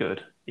very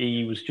good.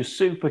 He was just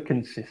super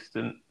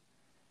consistent.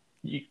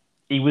 You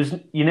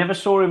never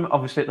saw him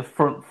obviously at the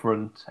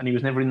front, and he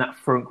was never in that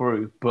front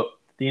group, but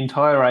the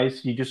entire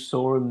race, you just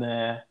saw him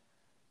there,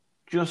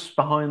 just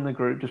behind the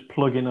group, just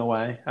plugging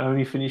away, and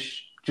only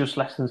finished just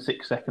less than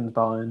 6 seconds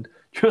behind,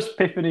 just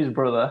pipping his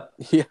brother.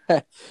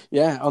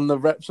 Yeah, on the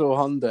Repsol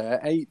Honda,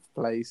 8th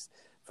place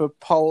for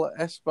Pol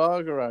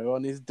Espargaro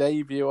on his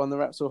debut on the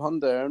Repsol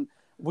Honda. And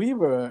we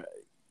were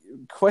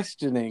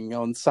questioning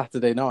on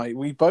Saturday night.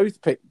 We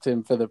both picked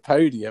him for the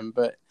podium,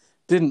 but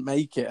didn't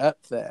make it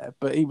up there.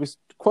 But he was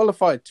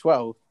qualified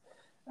 12th,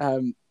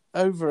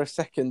 over a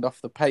second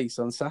off the pace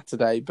on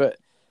Saturday, but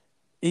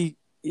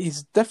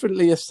he's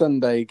definitely a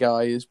Sunday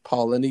guy, is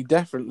Pol, and he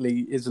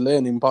definitely is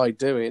learning by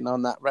doing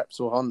on that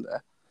Repsol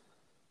Honda.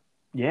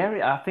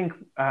 Yeah, I think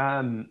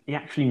he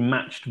actually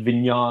matched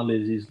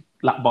Vinales'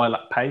 lap by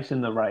lap pace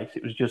in the race.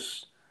 It was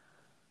just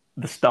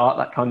the start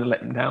that kind of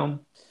let him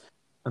down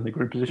and the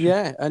group position.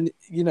 Yeah, and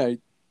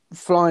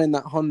flying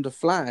that Honda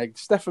flag,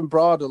 Stefan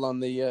Bradl on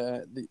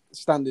the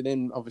standing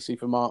in obviously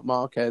for Marc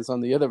Marquez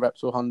on the other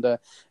Repsol Honda,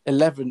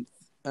 11th.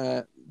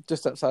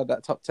 Just outside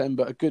that top 10,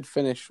 but a good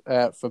finish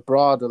for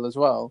Bradl as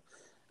well.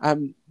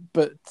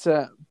 But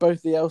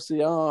both the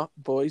LCR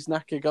boys,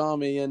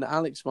 Nakagami and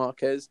Alex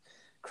Marquez,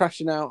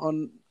 crashing out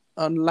on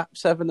lap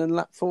 7 and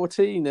lap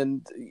 14,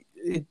 and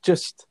it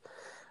just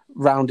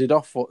rounded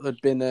off what had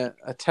been a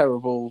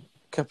terrible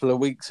couple of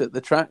weeks at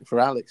the track for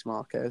Alex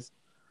Marquez.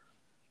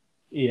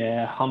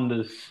 Yeah,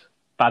 Honda's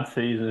bad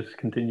season has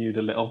continued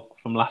a little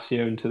from last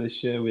year into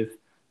this year with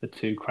the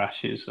 2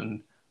 crashes,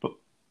 but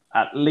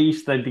at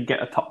least they did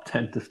get a top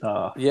 10 to start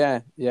off.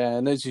 Yeah,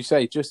 and as you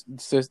say, just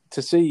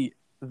to see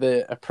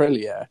the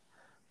Aprilia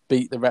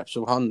beat the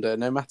Repsol Honda,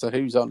 no matter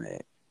who's on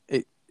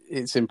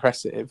it's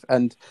impressive.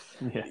 And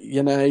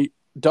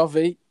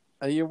Dovi,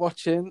 are you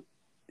watching?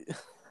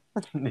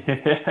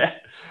 Yeah,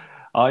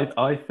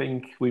 I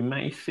think we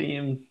may see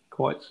him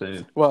quite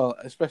soon. Well,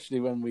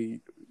 especially when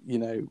we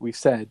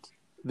said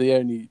the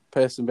only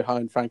person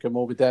behind Franco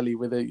Morbidelli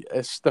with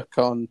a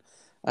stuck-on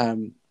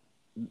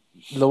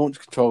launch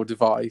control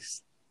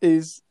device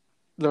is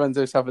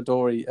Lorenzo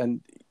Savadori,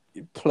 and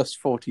plus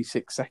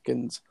 46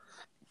 seconds.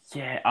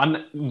 Yeah,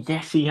 and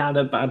yes, he had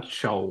a bad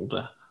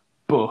shoulder,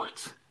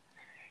 but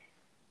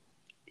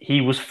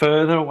he was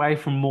further away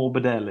from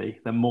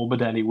Morbidelli than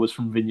Morbidelli was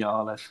from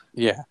Vinales.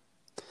 Yeah.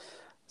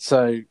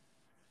 So,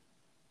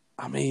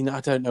 I mean, I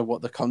don't know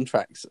what the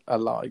contracts are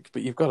like,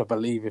 but you've got to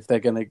believe if they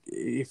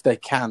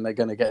can, they're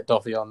gonna get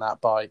Dovi on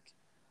that bike.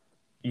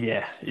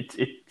 Yeah, it's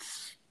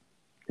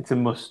a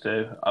must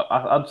do.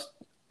 I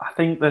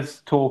think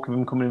there's talk of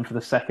him coming in for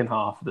the second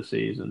half of the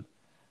season,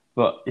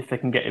 but if they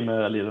can get him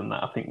earlier than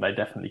that, I think they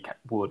definitely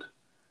would.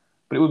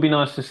 But it would be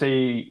nice to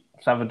see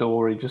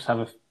Savadori just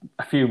have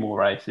a few more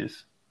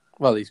races.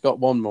 Well, he's got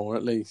one more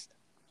at least.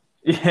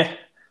 Yeah,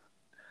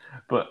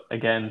 but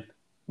again,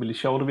 will his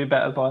shoulder be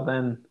better by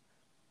then?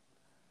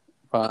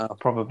 Well,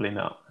 probably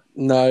not.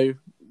 No,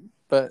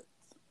 but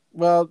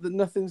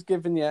nothing's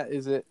given yet,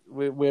 is it?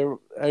 We're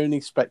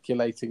only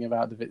speculating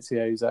about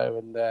Dovizioso,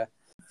 and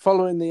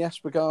following the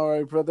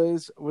Espargaro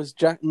brothers was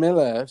Jack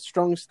Miller.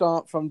 Strong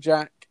start from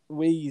Jack.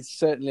 We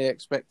certainly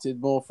expected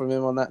more from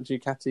him on that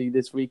Ducati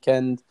this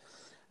weekend.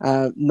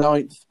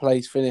 9th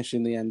place finish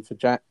in the end for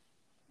Jack.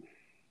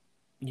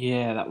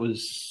 Yeah, that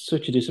was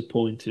such a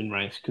disappointing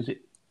race because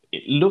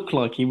it looked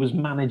like he was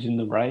managing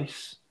the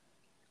race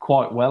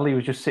quite well. He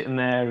was just sitting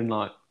there in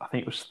I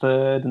think it was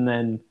third, and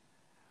then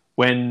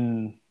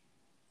when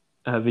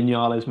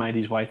Vinales made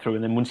his way through,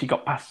 and then once he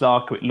got past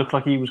Zarco, it looked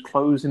like he was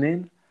closing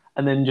in,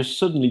 and then just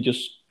suddenly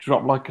just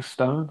dropped like a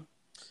stone.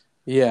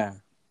 Yeah,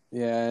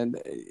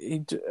 and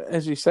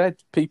as you said,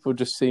 people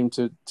just seemed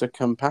to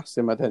come past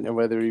him. I don't know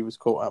whether he was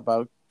caught up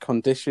by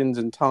conditions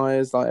and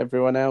tyres like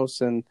everyone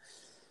else,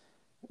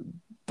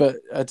 but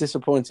a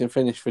disappointing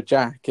finish for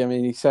Jack. I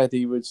mean, he said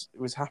he was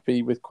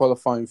happy with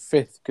qualifying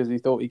 5th because he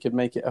thought he could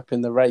make it up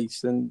in the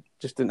race, and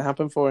just didn't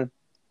happen for him.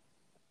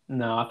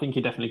 No, I think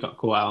he definitely got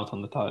caught out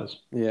on the tyres.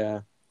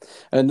 Yeah,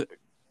 and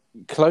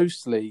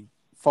closely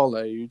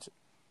followed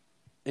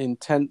in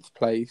 10th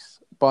place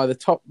by the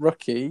top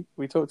rookie.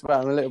 We talked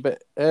about him a little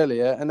bit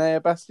earlier,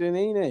 Enea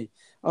Bastianini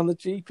on the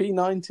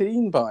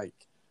GP19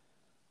 bike.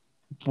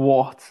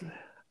 What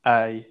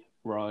a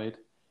ride.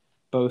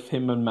 Both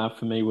him and Mav,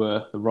 for me,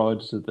 were the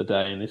riders of the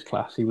day in this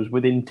class. He was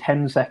within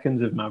 10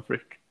 seconds of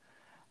Maverick,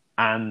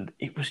 and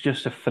it was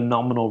just a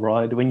phenomenal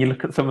ride. When you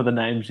look at some of the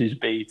names he's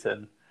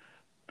beaten,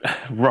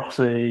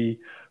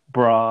 Rossi,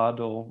 Brad,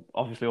 or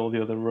obviously all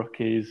the other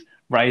rookies,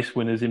 race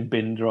winners in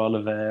Binder,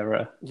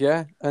 Oliveira.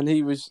 Yeah, and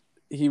he was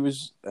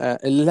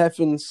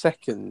 11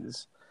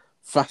 seconds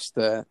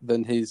faster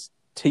than his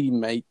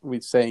teammate,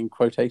 we'd say in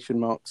quotation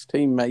marks,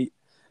 teammate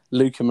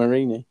Luca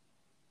Marini.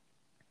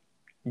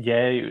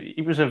 Yeah,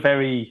 it was a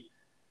very,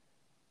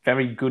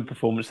 very good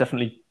performance.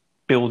 Definitely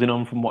building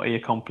on from what he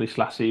accomplished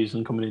last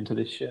season coming into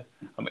this year.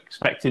 I'm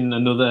expecting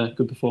another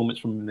good performance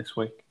from him this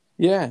week.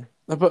 Yeah,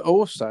 but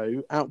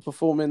also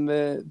outperforming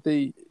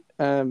the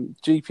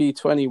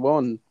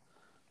GP21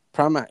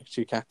 Pramac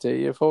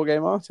Ducati of Jorge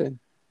Martin.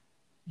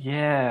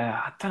 Yeah,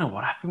 I don't know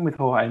what happened with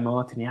Jorge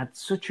Martin. He had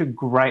such a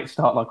great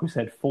start, like we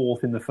said,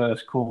 4th in the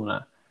first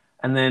corner.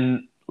 And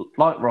then,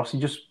 like Ross, he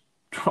just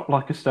dropped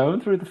like a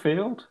stone through the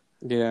field.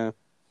 Yeah,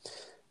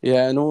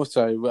 and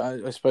also,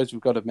 I suppose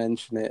we've got to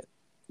mention it,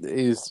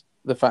 is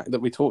the fact that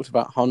we talked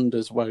about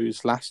Honda's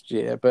woes last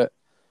year, but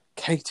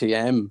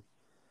KTM,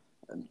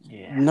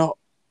 not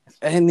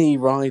any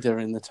rider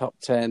in the top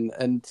 10.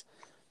 And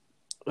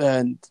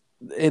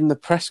in the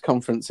press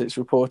conference, it's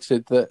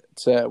reported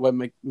that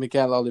when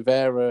Miguel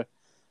Oliveira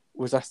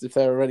was asked if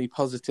there were any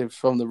positives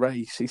from the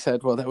race, he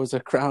said, well, there was a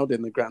crowd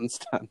in the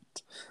grandstand.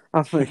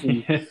 I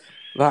mean,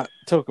 that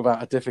talk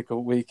about a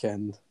difficult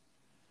weekend.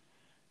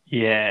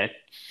 Yeah,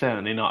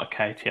 certainly not a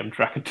KTM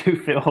track. I do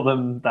feel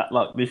them that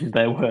this is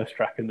their worst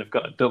track, and they've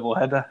got a double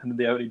header, and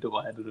the only double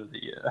header of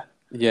the year.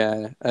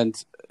 Yeah,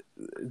 and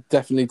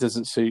definitely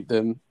doesn't suit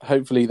them.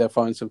 Hopefully they'll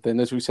find something.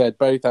 As we said,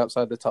 both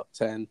outside the top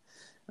 10.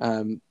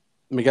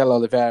 Miguel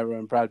Oliveira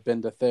and Brad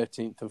Binder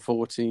 13th and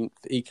 14th,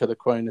 Iker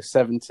Lecuona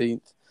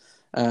 17th,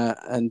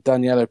 and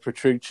Daniele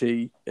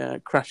Petrucci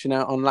crashing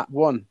out on lap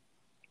 1.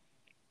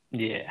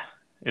 Yeah,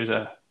 it was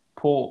a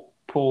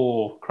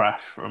poor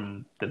crash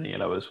from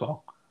Danilo as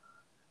well.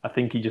 I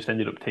think he just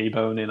ended up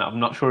T-boning. I'm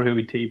not sure who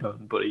he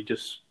T-boned, but he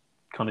just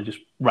kind of just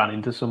ran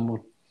into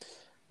someone.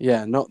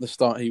 Yeah, not the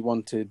start he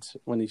wanted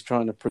when he's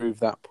trying to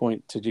prove that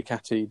point to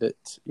Ducati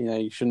that,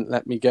 you shouldn't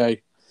let me go.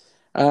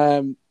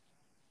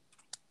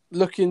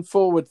 Looking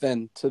forward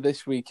then to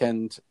this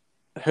weekend,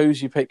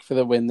 who's you pick for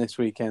the win this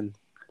weekend?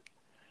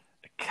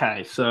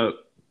 Okay, so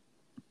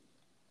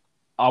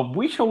I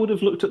wish I would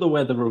have looked at the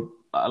weather,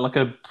 like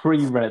a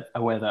pre-read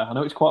a weather. I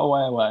know it's quite a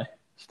way away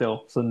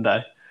still,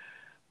 Sunday.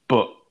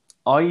 But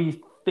I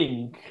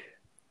think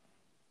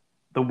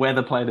the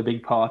weather played a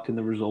big part in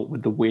the result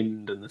with the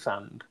wind and the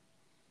sand.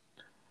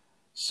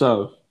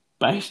 So,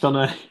 based on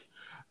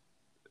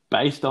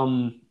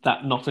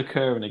that not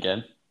occurring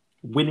again,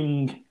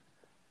 winning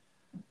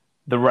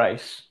the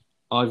race,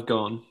 I've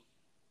gone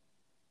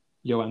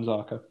Johann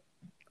Zarco.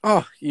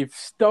 Oh, you've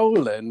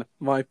stolen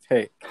my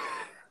pick.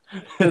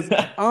 Because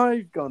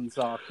I've gone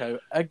Zarco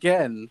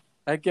again,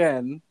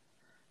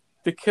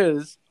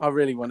 because I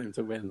really want him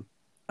to win.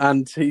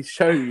 And he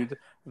showed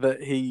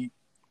that he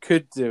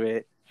could do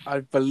it.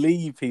 I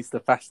believe he's the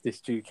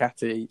fastest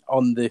Ducati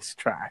on this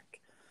track.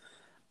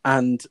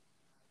 And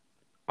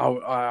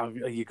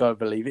you got to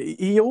believe it.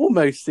 He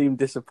almost seemed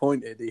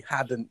disappointed he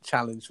hadn't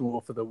challenged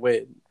more for the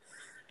win.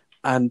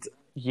 And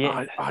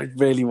Yeah, I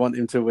really want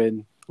him to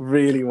win.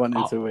 Really want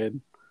him to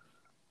win.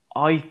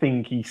 I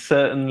think he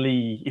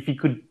certainly, if he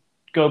could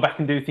go back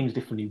and do things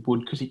differently, he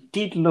would, because it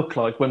did look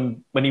like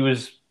when he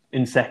was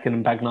in second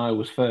and Bagnaia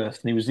was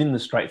first and he was in the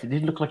straights, it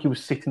did look like he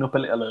was sitting up a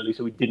little early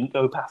so he didn't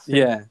go past him.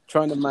 Yeah,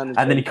 trying to manage.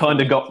 And then he kind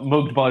of got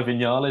mugged by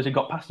Vinales. He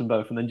got past them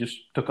both and then just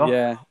took off.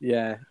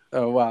 Yeah.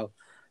 Oh, well.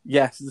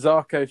 Yes,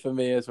 Zarco for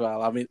me as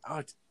well. I mean,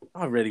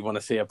 I really want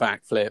to see a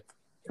backflip.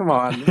 Come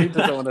on, who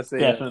doesn't want to see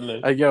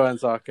a Johann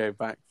Zarco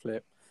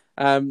backflip?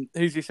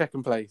 Who's your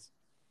second place?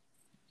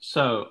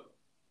 So,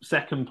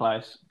 second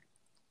place,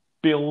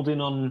 building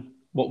on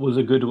what was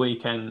a good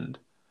weekend,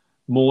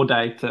 more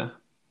data,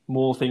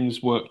 more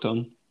things worked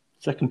on.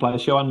 Second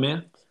place, Joan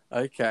Mir.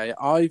 Okay,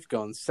 I've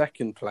gone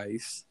second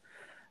place,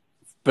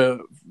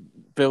 but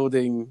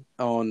building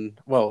on,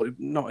 well,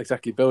 not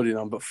exactly building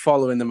on, but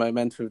following the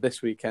momentum of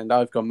this weekend,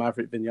 I've gone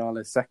Maverick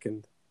Vinales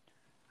second.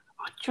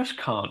 I just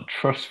can't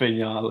trust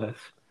Vinales.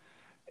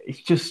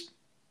 It's just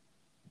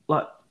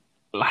like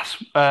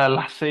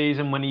last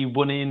season when he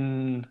won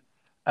in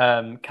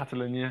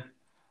Catalonia,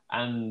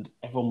 and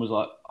everyone was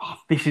like, oh,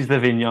 this is the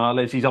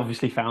Vinales. He's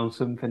obviously found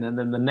something. And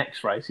then the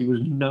next race, he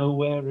was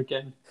nowhere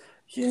again.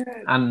 Yeah.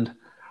 And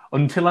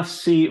until I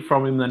see it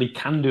from him that he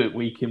can do it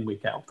week in,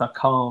 week out, I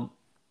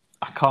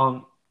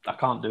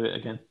can't do it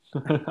again.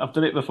 I've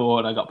done it before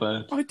and I got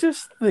burned. I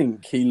just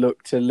think he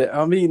looked a little...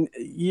 I mean,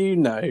 you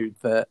know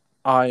that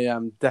I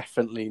am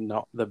definitely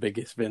not the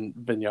biggest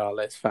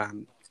Vinales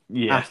fan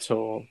at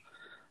all.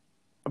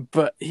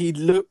 But he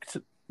looked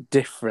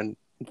different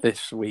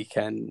this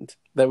weekend.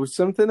 There was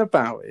something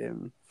about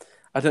him.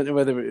 I don't know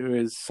whether it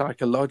was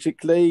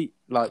psychologically,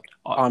 like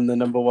I'm the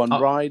number one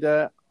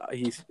rider.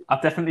 I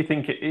definitely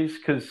think it is,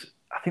 because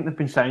I think they've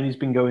been saying he's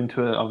been going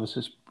to,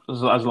 obviously,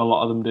 as a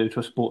lot of them do, to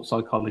a sports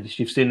psychologist.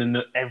 You've seen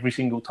every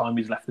single time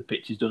he's left the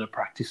pitch, he's done a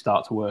practice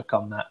start to work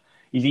on that.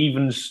 He's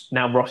even,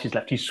 now Rossi's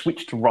left, he's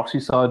switched to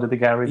Rossi's side of the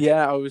garage.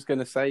 Yeah, I was going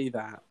to say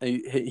that.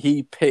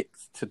 He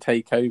picked to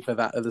take over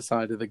that other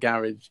side of the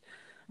garage.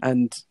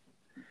 And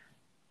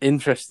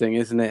interesting,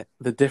 isn't it?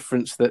 The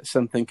difference that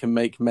something can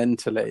make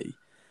mentally.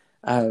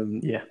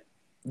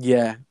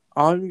 Yeah.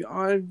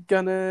 I'm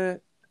gonna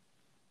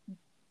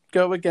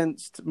go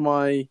against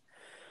my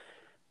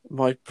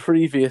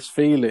previous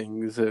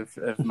feelings of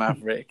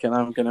Maverick, and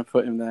I'm gonna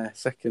put him there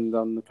second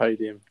on the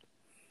podium.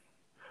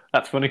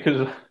 That's funny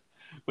because,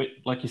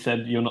 like you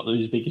said, you're not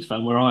his biggest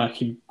fan. Where I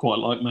actually quite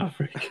like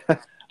Maverick,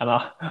 and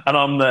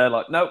I'm there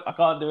like, no, I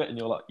can't do it, and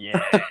you're like,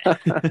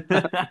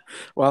 yeah.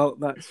 Well,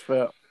 that's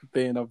for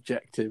being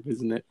objective,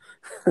 isn't it?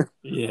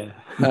 Yeah.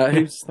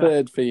 Who's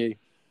third for you?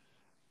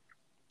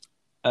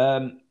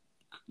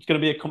 It's going to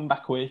be a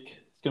comeback week.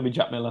 It's going to be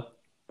Jack Miller.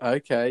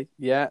 Okay,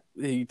 yeah,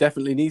 he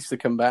definitely needs to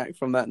come back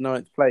from that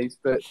 9th place,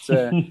 but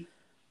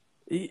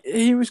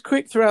he was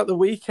quick throughout the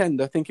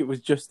weekend. I think it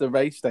was just the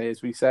race day,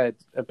 as we said,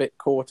 a bit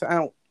caught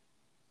out.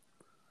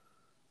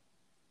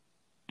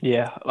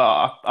 Yeah,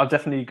 I've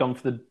definitely gone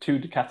for the 2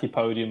 Ducati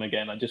podium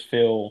again. I just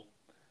feel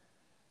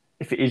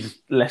if it is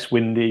less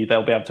windy,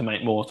 they'll be able to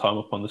make more time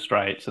up on the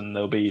straights and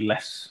there'll be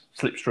less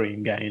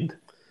slipstream gained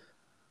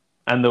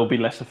and they'll be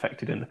less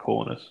affected in the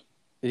corners.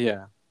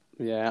 Yeah.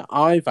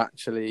 I've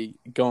actually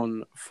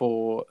gone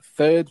for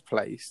 3rd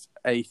place,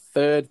 a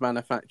 3rd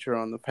manufacturer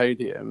on the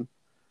podium,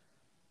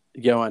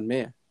 Joan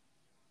Mir.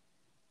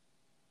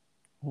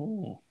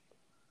 Oh,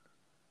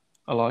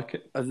 I like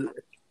it.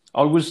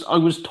 I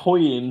was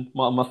toying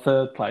my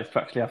 3rd place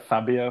to actually have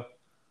Fabio.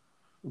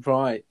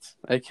 Right.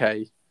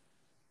 Okay.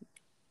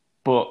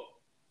 But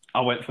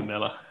I went for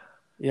Miller.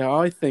 Yeah,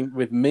 I think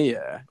with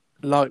Mir,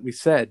 like we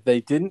said, they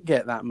didn't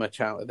get that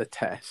much out of the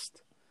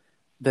test.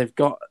 They've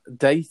got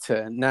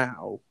data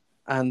now,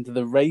 and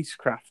the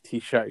racecraft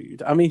he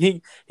showed. I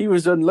mean, he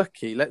was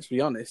unlucky. Let's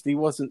be honest. He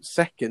wasn't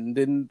second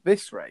in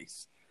this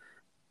race.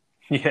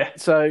 Yeah.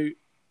 So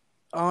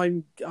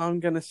I'm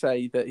going to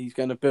say that he's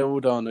going to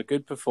build on a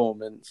good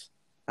performance,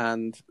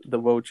 and the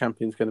world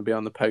champion's going to be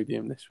on the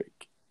podium this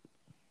week.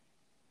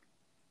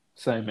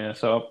 Same here.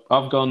 So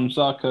I've gone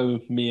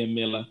Zarco, Mir,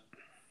 Miller.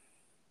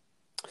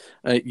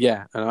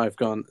 Yeah, and I've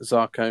gone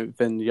Zarco,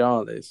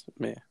 Vinales,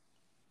 Mir.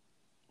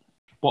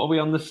 What are we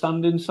on the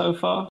standing so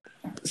far?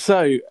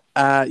 So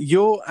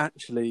you're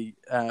actually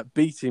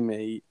beating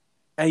me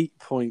 8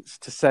 points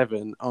to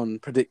 7 on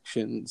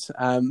predictions.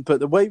 But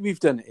the way we've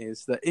done it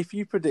is that if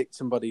you predict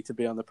somebody to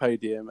be on the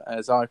podium,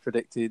 as I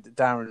predicted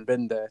Darren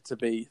Binder to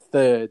be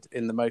third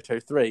in the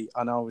Moto3,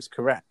 and I was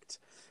correct.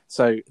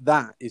 So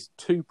that is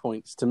 2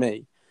 points to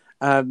me.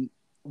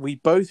 We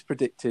both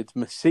predicted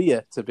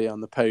Masia to be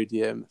on the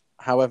podium.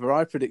 However,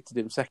 I predicted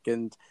him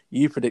second,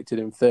 you predicted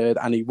him third,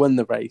 and he won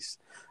the race.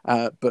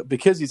 But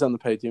because he's on the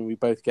podium, we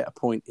both get a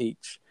point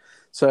each.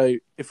 So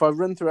if I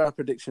run through our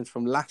predictions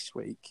from last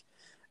week,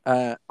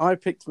 I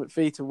picked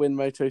McPhee to win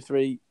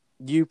Moto3.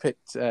 You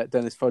picked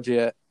Dennis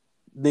Foggia.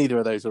 Neither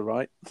of those are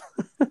right.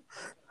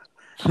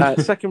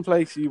 Second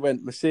place, you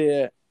went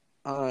Masia.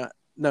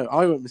 No,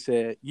 I went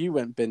Masia. You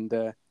went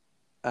Binder.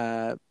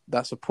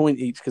 That's a point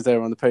each because they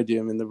were on the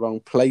podium in the wrong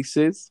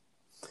places.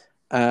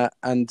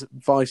 And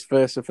vice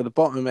versa for the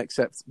bottom,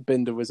 except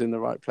Binder was in the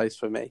right place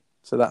for me.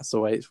 So that's the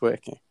way it's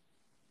working.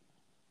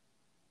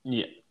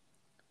 Yeah.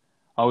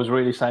 I was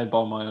really saved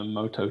by my own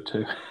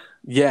Moto2.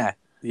 Yeah.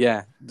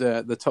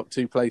 The top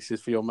 2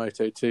 places for your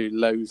Moto2,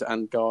 Lowe's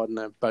and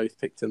Gardner, both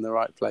picked in the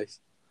right place.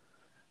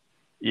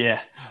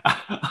 Yeah.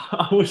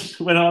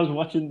 When I was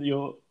watching the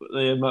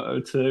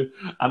Moto2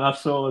 and I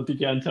saw Di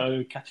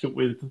Gianantonio catch up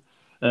with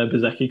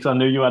Bezzecchi, because I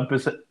knew you had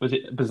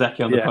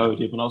Bezzecchi on the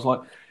podium, and I was like,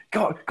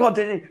 God,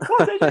 did he?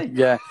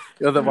 Yeah.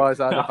 Otherwise,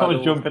 I'd have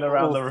had jumping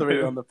around all the three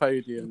room on the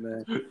podium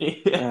there.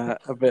 Yeah.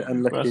 A bit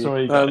unlucky.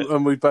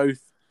 And we both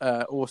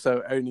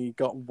also only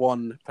got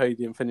one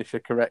podium finisher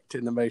correct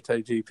in the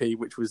MotoGP,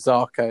 which was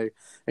Zarco,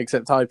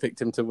 except I picked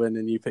him to win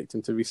and you picked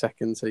him to be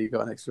second, so you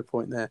got an extra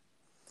point there.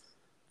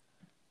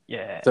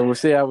 Yeah. So we'll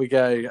see how we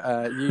go.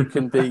 You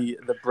can be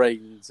the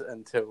brains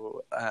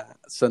until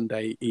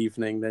Sunday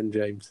evening then,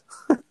 James.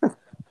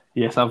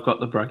 Yes, I've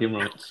got the bragging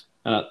rights.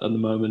 At the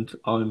moment,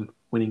 I'm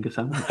winning a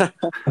sandwich.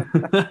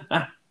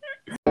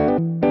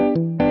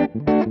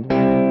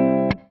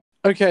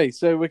 Okay,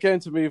 so we're going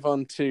to move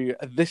on to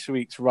this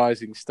week's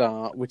Rising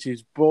Star, which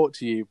is brought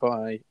to you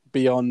by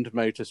Beyond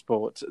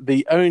Motorsport,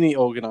 the only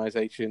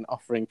organisation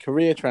offering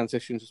career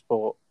transition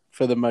support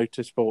for the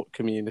motorsport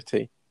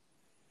community.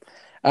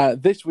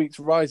 This week's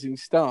Rising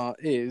Star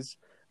is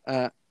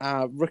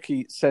our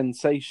rookie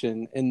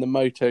sensation in the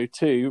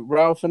Moto2,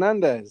 Raul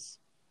Fernandez.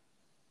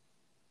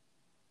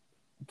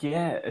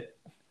 Yeah,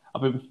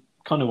 I've been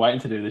kind of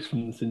waiting to do this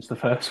since the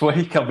first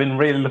week. I've been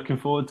really looking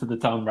forward to the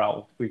time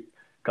Raul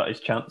got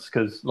his chance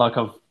because, like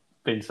I've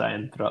been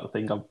saying throughout the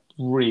thing, I've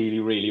really,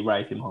 really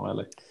rate him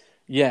highly.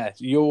 Yeah,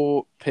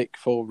 your pick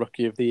for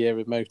Rookie of the Year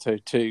in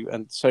Moto2,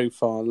 and so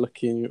far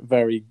looking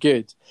very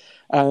good.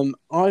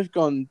 I've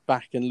gone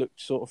back and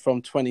looked sort of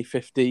from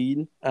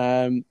 2015,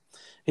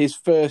 his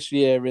first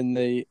year in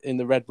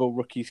the Red Bull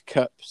Rookies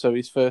Cup, so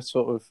his first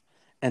sort of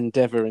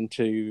endeavour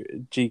into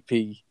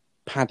GP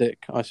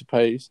paddock, I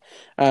suppose.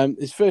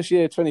 His first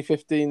year,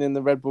 2015, in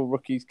the Red Bull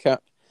Rookies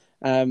Cup,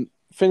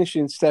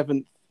 finishing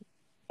 7th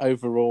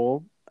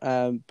overall,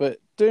 but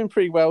doing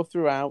pretty well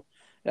throughout.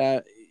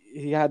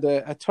 He had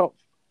a top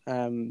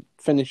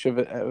finish of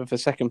a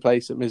second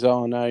place at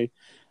Misano,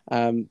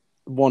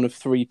 one of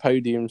 3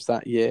 podiums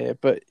that year,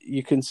 but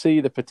you can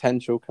see the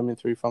potential coming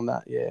through from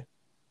that year.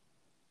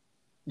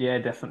 Yeah,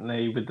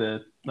 definitely. With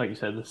like you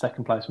said, the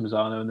second place at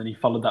Misano, and then he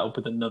followed that up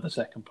with another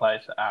second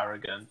place at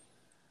Aragon.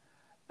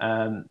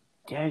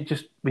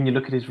 Just when you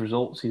look at his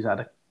results, he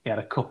had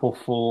a couple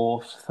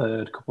fourths,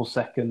 third, couple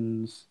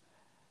seconds.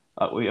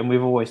 And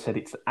we've always said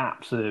it's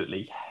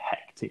absolutely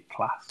hectic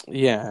class.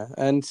 Yeah,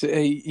 and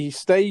he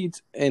stayed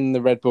in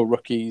the Red Bull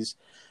Rookies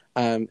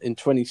in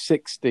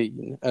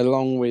 2016,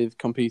 along with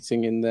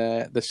competing in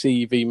the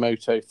CEV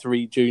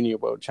Moto3 Junior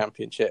World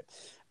Championship,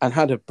 and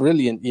had a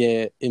brilliant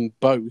year in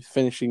both,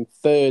 finishing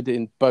third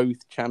in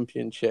both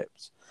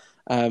championships.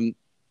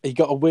 He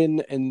got a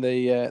win in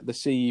the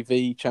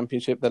CEV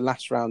Championship, the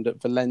last round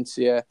at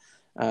Valencia,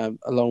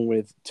 along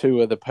with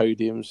 2 other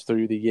podiums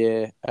through the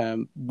year.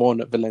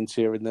 One at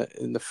Valencia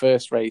in the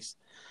first race,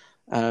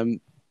 and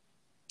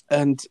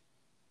on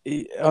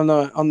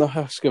the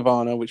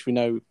Husqvarna, which we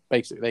know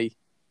basically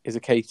is a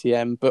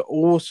KTM, but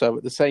also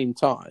at the same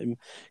time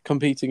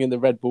competing in the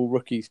Red Bull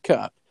Rookies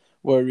Cup,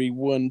 where he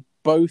won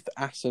both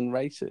Assen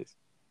races.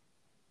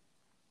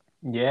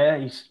 Yeah,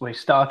 he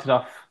started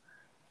off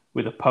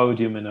with a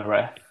podium in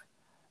Jerez,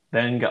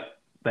 then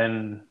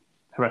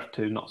Jerez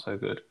 2 not so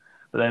good.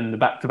 But then the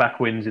back-to-back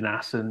wins in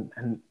Assen.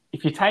 And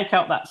if you take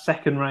out that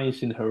second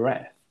race in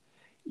Jerez,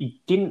 he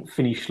didn't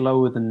finish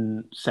lower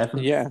than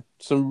 7th. Yeah,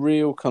 some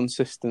real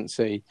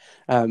consistency.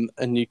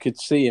 And you could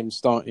see him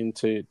starting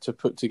to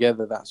put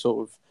together that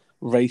sort of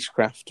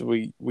racecraft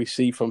we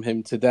see from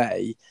him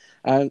today.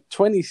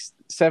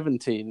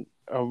 2017,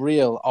 a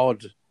real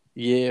odd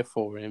year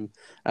for him.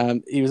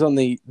 He was on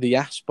the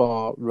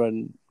Aspar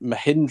run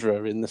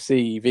Mahindra in the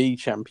CEV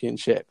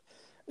Championship,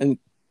 and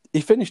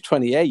he finished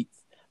 28th.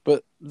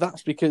 But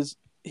that's because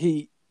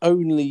he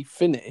only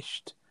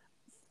finished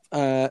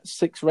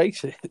 6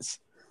 races.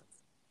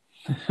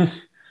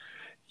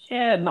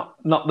 Yeah,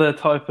 not the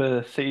type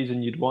of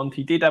season you'd want.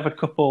 He did have a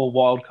couple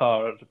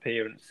wildcard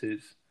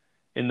appearances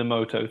in the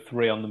Moto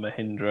 3 on the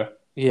Mahindra.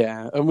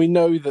 Yeah, and we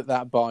know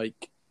that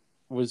bike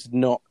was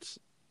not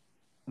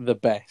the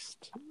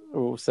best,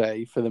 we'll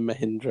say, for the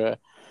Mahindra.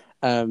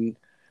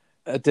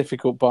 A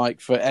difficult bike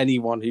for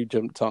anyone who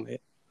jumped on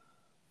it.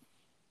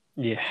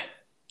 Yeah.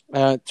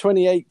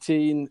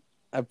 2018,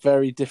 a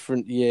very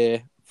different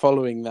year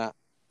following that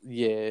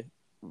year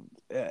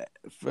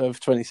of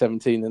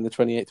 2017 and the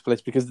 28th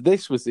place, because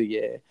this was the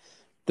year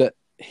that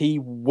he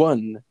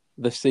won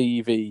the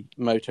CEV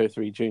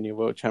Moto3 Junior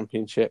World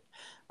Championship.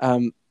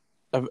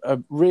 A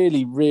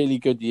really, really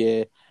good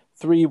year.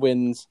 3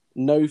 wins,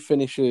 no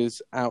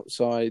finishes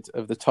outside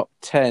of the top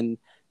 10.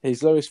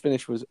 His lowest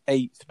finish was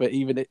 8th, but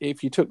even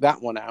if you took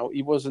that one out,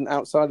 he wasn't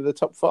outside of the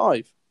top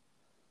 5.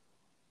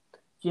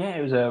 Yeah,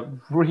 it was a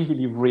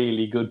really,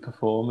 really good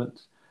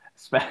performance,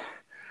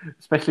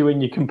 especially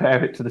when you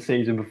compare it to the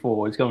season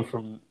before. It's gone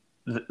from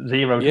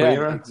zero to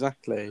hero.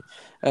 Exactly.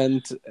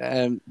 And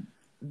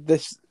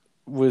this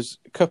was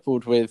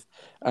coupled with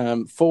 4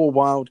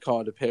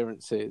 wildcard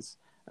appearances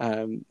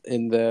in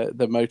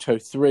the Moto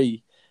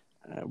 3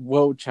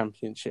 World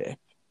Championship,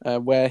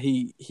 where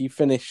he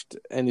finished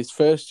in his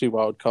first 2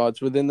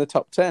 wildcards within the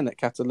top 10 at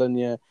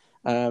Catalonia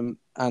and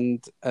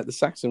at the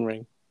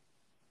Sachsenring.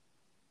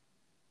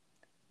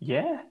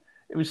 Yeah,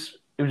 it was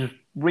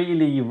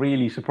really,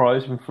 really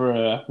surprising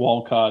for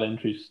wildcard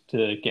entries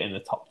to get in the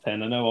top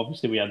 10. I know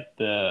obviously we had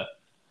the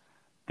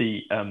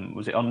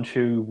was it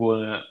Öncü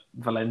won at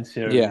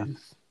Valencia? Yeah.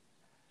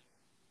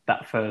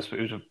 That first, but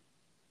it was a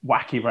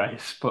wacky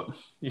race, but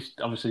you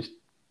obviously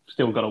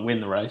still got to win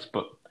the race,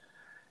 but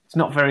it's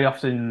not very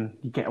often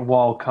you get a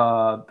wild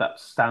card that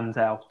stands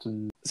out.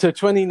 And so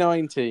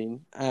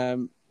 2019,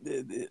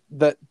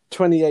 that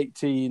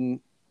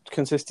 2018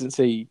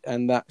 consistency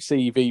and that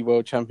CEV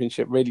World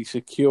Championship really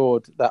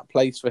secured that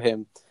place for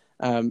him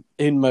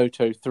in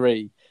Moto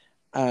 3.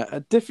 A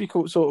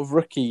difficult sort of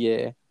rookie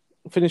year,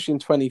 finishing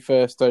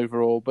 21st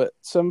overall, but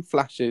some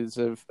flashes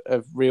of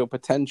real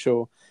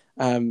potential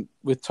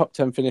with top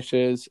 10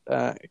 finishers,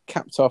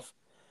 capped off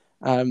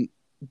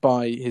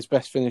by his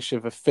best finish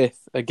of a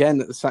 5th,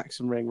 again at the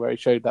Sachsenring, where he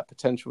showed that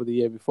potential the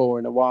year before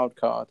in a wild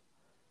card.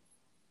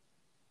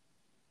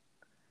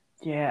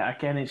 Yeah,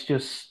 again, it's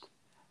just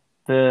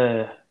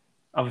the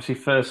obviously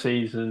first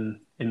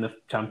season in the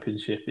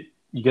championship,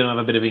 you're going to have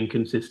a bit of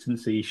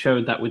inconsistency. He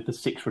showed that with the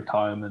 6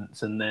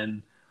 retirements, and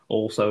then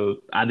also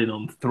adding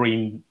on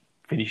 3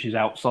 finishes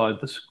outside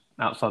the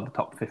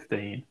top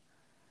 15.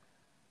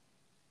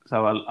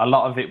 So a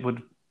lot of it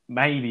would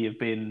maybe have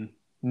been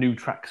new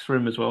tracks for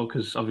him as well,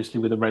 because obviously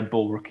with the Red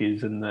Bull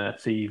rookies and the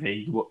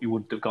CEV, you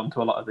would have gone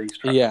to a lot of these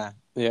tracks.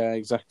 Yeah,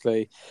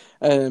 exactly.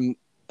 And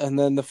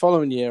then the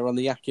following year on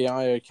the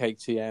Yakiyo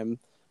KTM,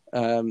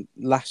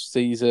 last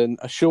season,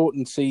 a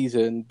shortened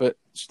season, but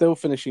still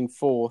finishing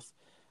 4th.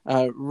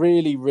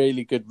 Really,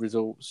 really good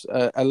results.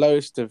 A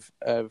lowest of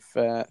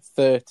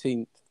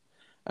 13th.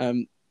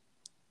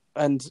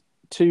 And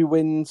 2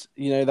 wins,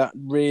 that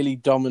really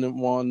dominant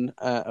one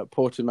at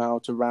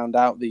Portimao to round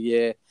out the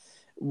year.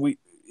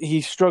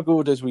 He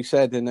struggled, as we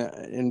said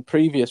in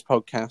previous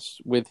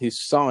podcasts, with his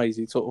size.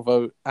 He sort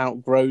of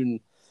outgrown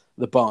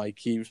the bike.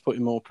 He was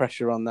putting more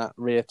pressure on that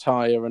rear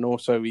tyre, and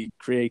also he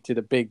created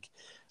a big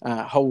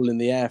hole in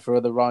the air for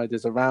other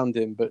riders around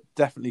him, but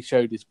definitely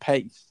showed his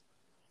pace.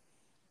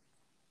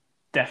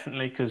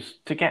 Definitely, because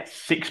to get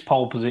 6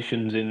 pole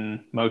positions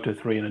in Moto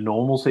 3 in a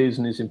normal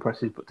season is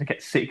impressive, but to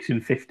get 6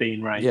 in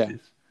 15 races...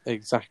 Yeah,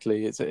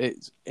 exactly.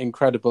 It's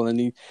incredible.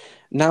 And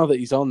now that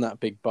he's on that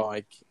big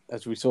bike,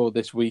 as we saw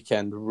this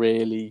weekend,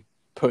 really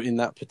putting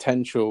that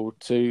potential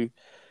to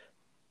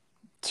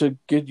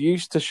good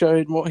use, to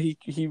showing what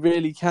he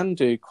really can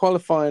do,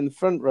 qualifying the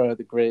front row of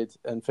the grid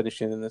and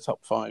finishing in the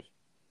top 5.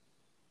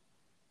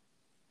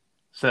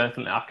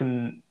 Certainly, I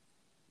can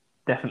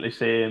definitely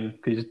see him,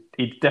 because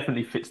he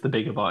definitely fits the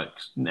bigger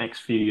bikes.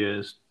 Next few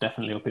years,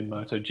 definitely up in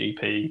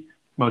MotoGP,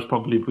 most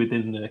probably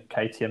within the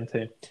KTM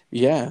team.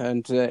 Yeah,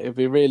 and it'll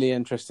be really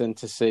interesting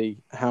to see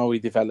how he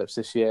develops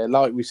this year.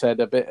 Like we said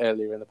a bit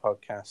earlier in the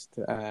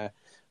podcast,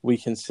 we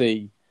can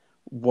see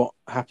what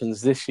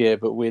happens this year,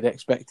 but we'd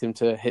expect him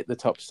to hit the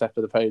top step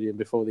of the podium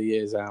before the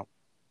year's out.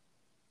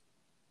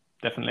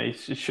 Definitely.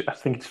 I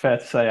think it's fair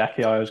to say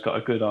Akiyo's got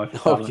a good eye for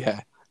talent. Oh, yeah,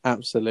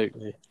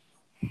 absolutely.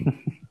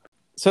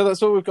 So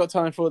that's all we've got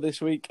time for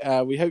this week.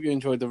 We hope you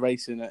enjoyed the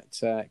racing at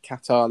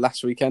Qatar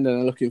last weekend,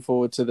 and are looking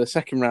forward to the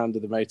second round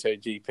of the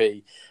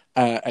MotoGP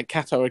at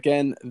Qatar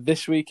again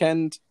this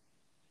weekend.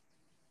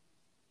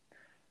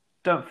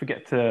 Don't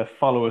forget to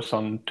follow us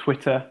on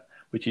Twitter,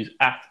 which is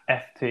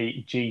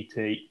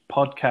 @FTGT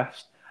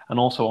Podcast, and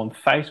also on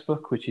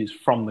Facebook, which is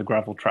From the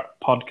Gravel Trap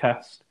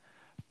Podcast.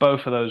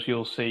 Both of those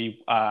you'll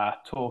see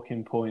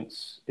talking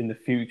points in the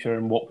future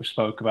and what we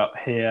spoke about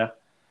here.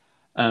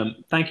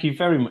 Thank you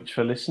very much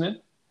for listening,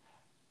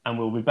 and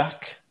we'll be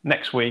back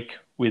next week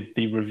with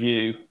the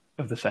review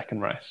of the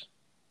second race.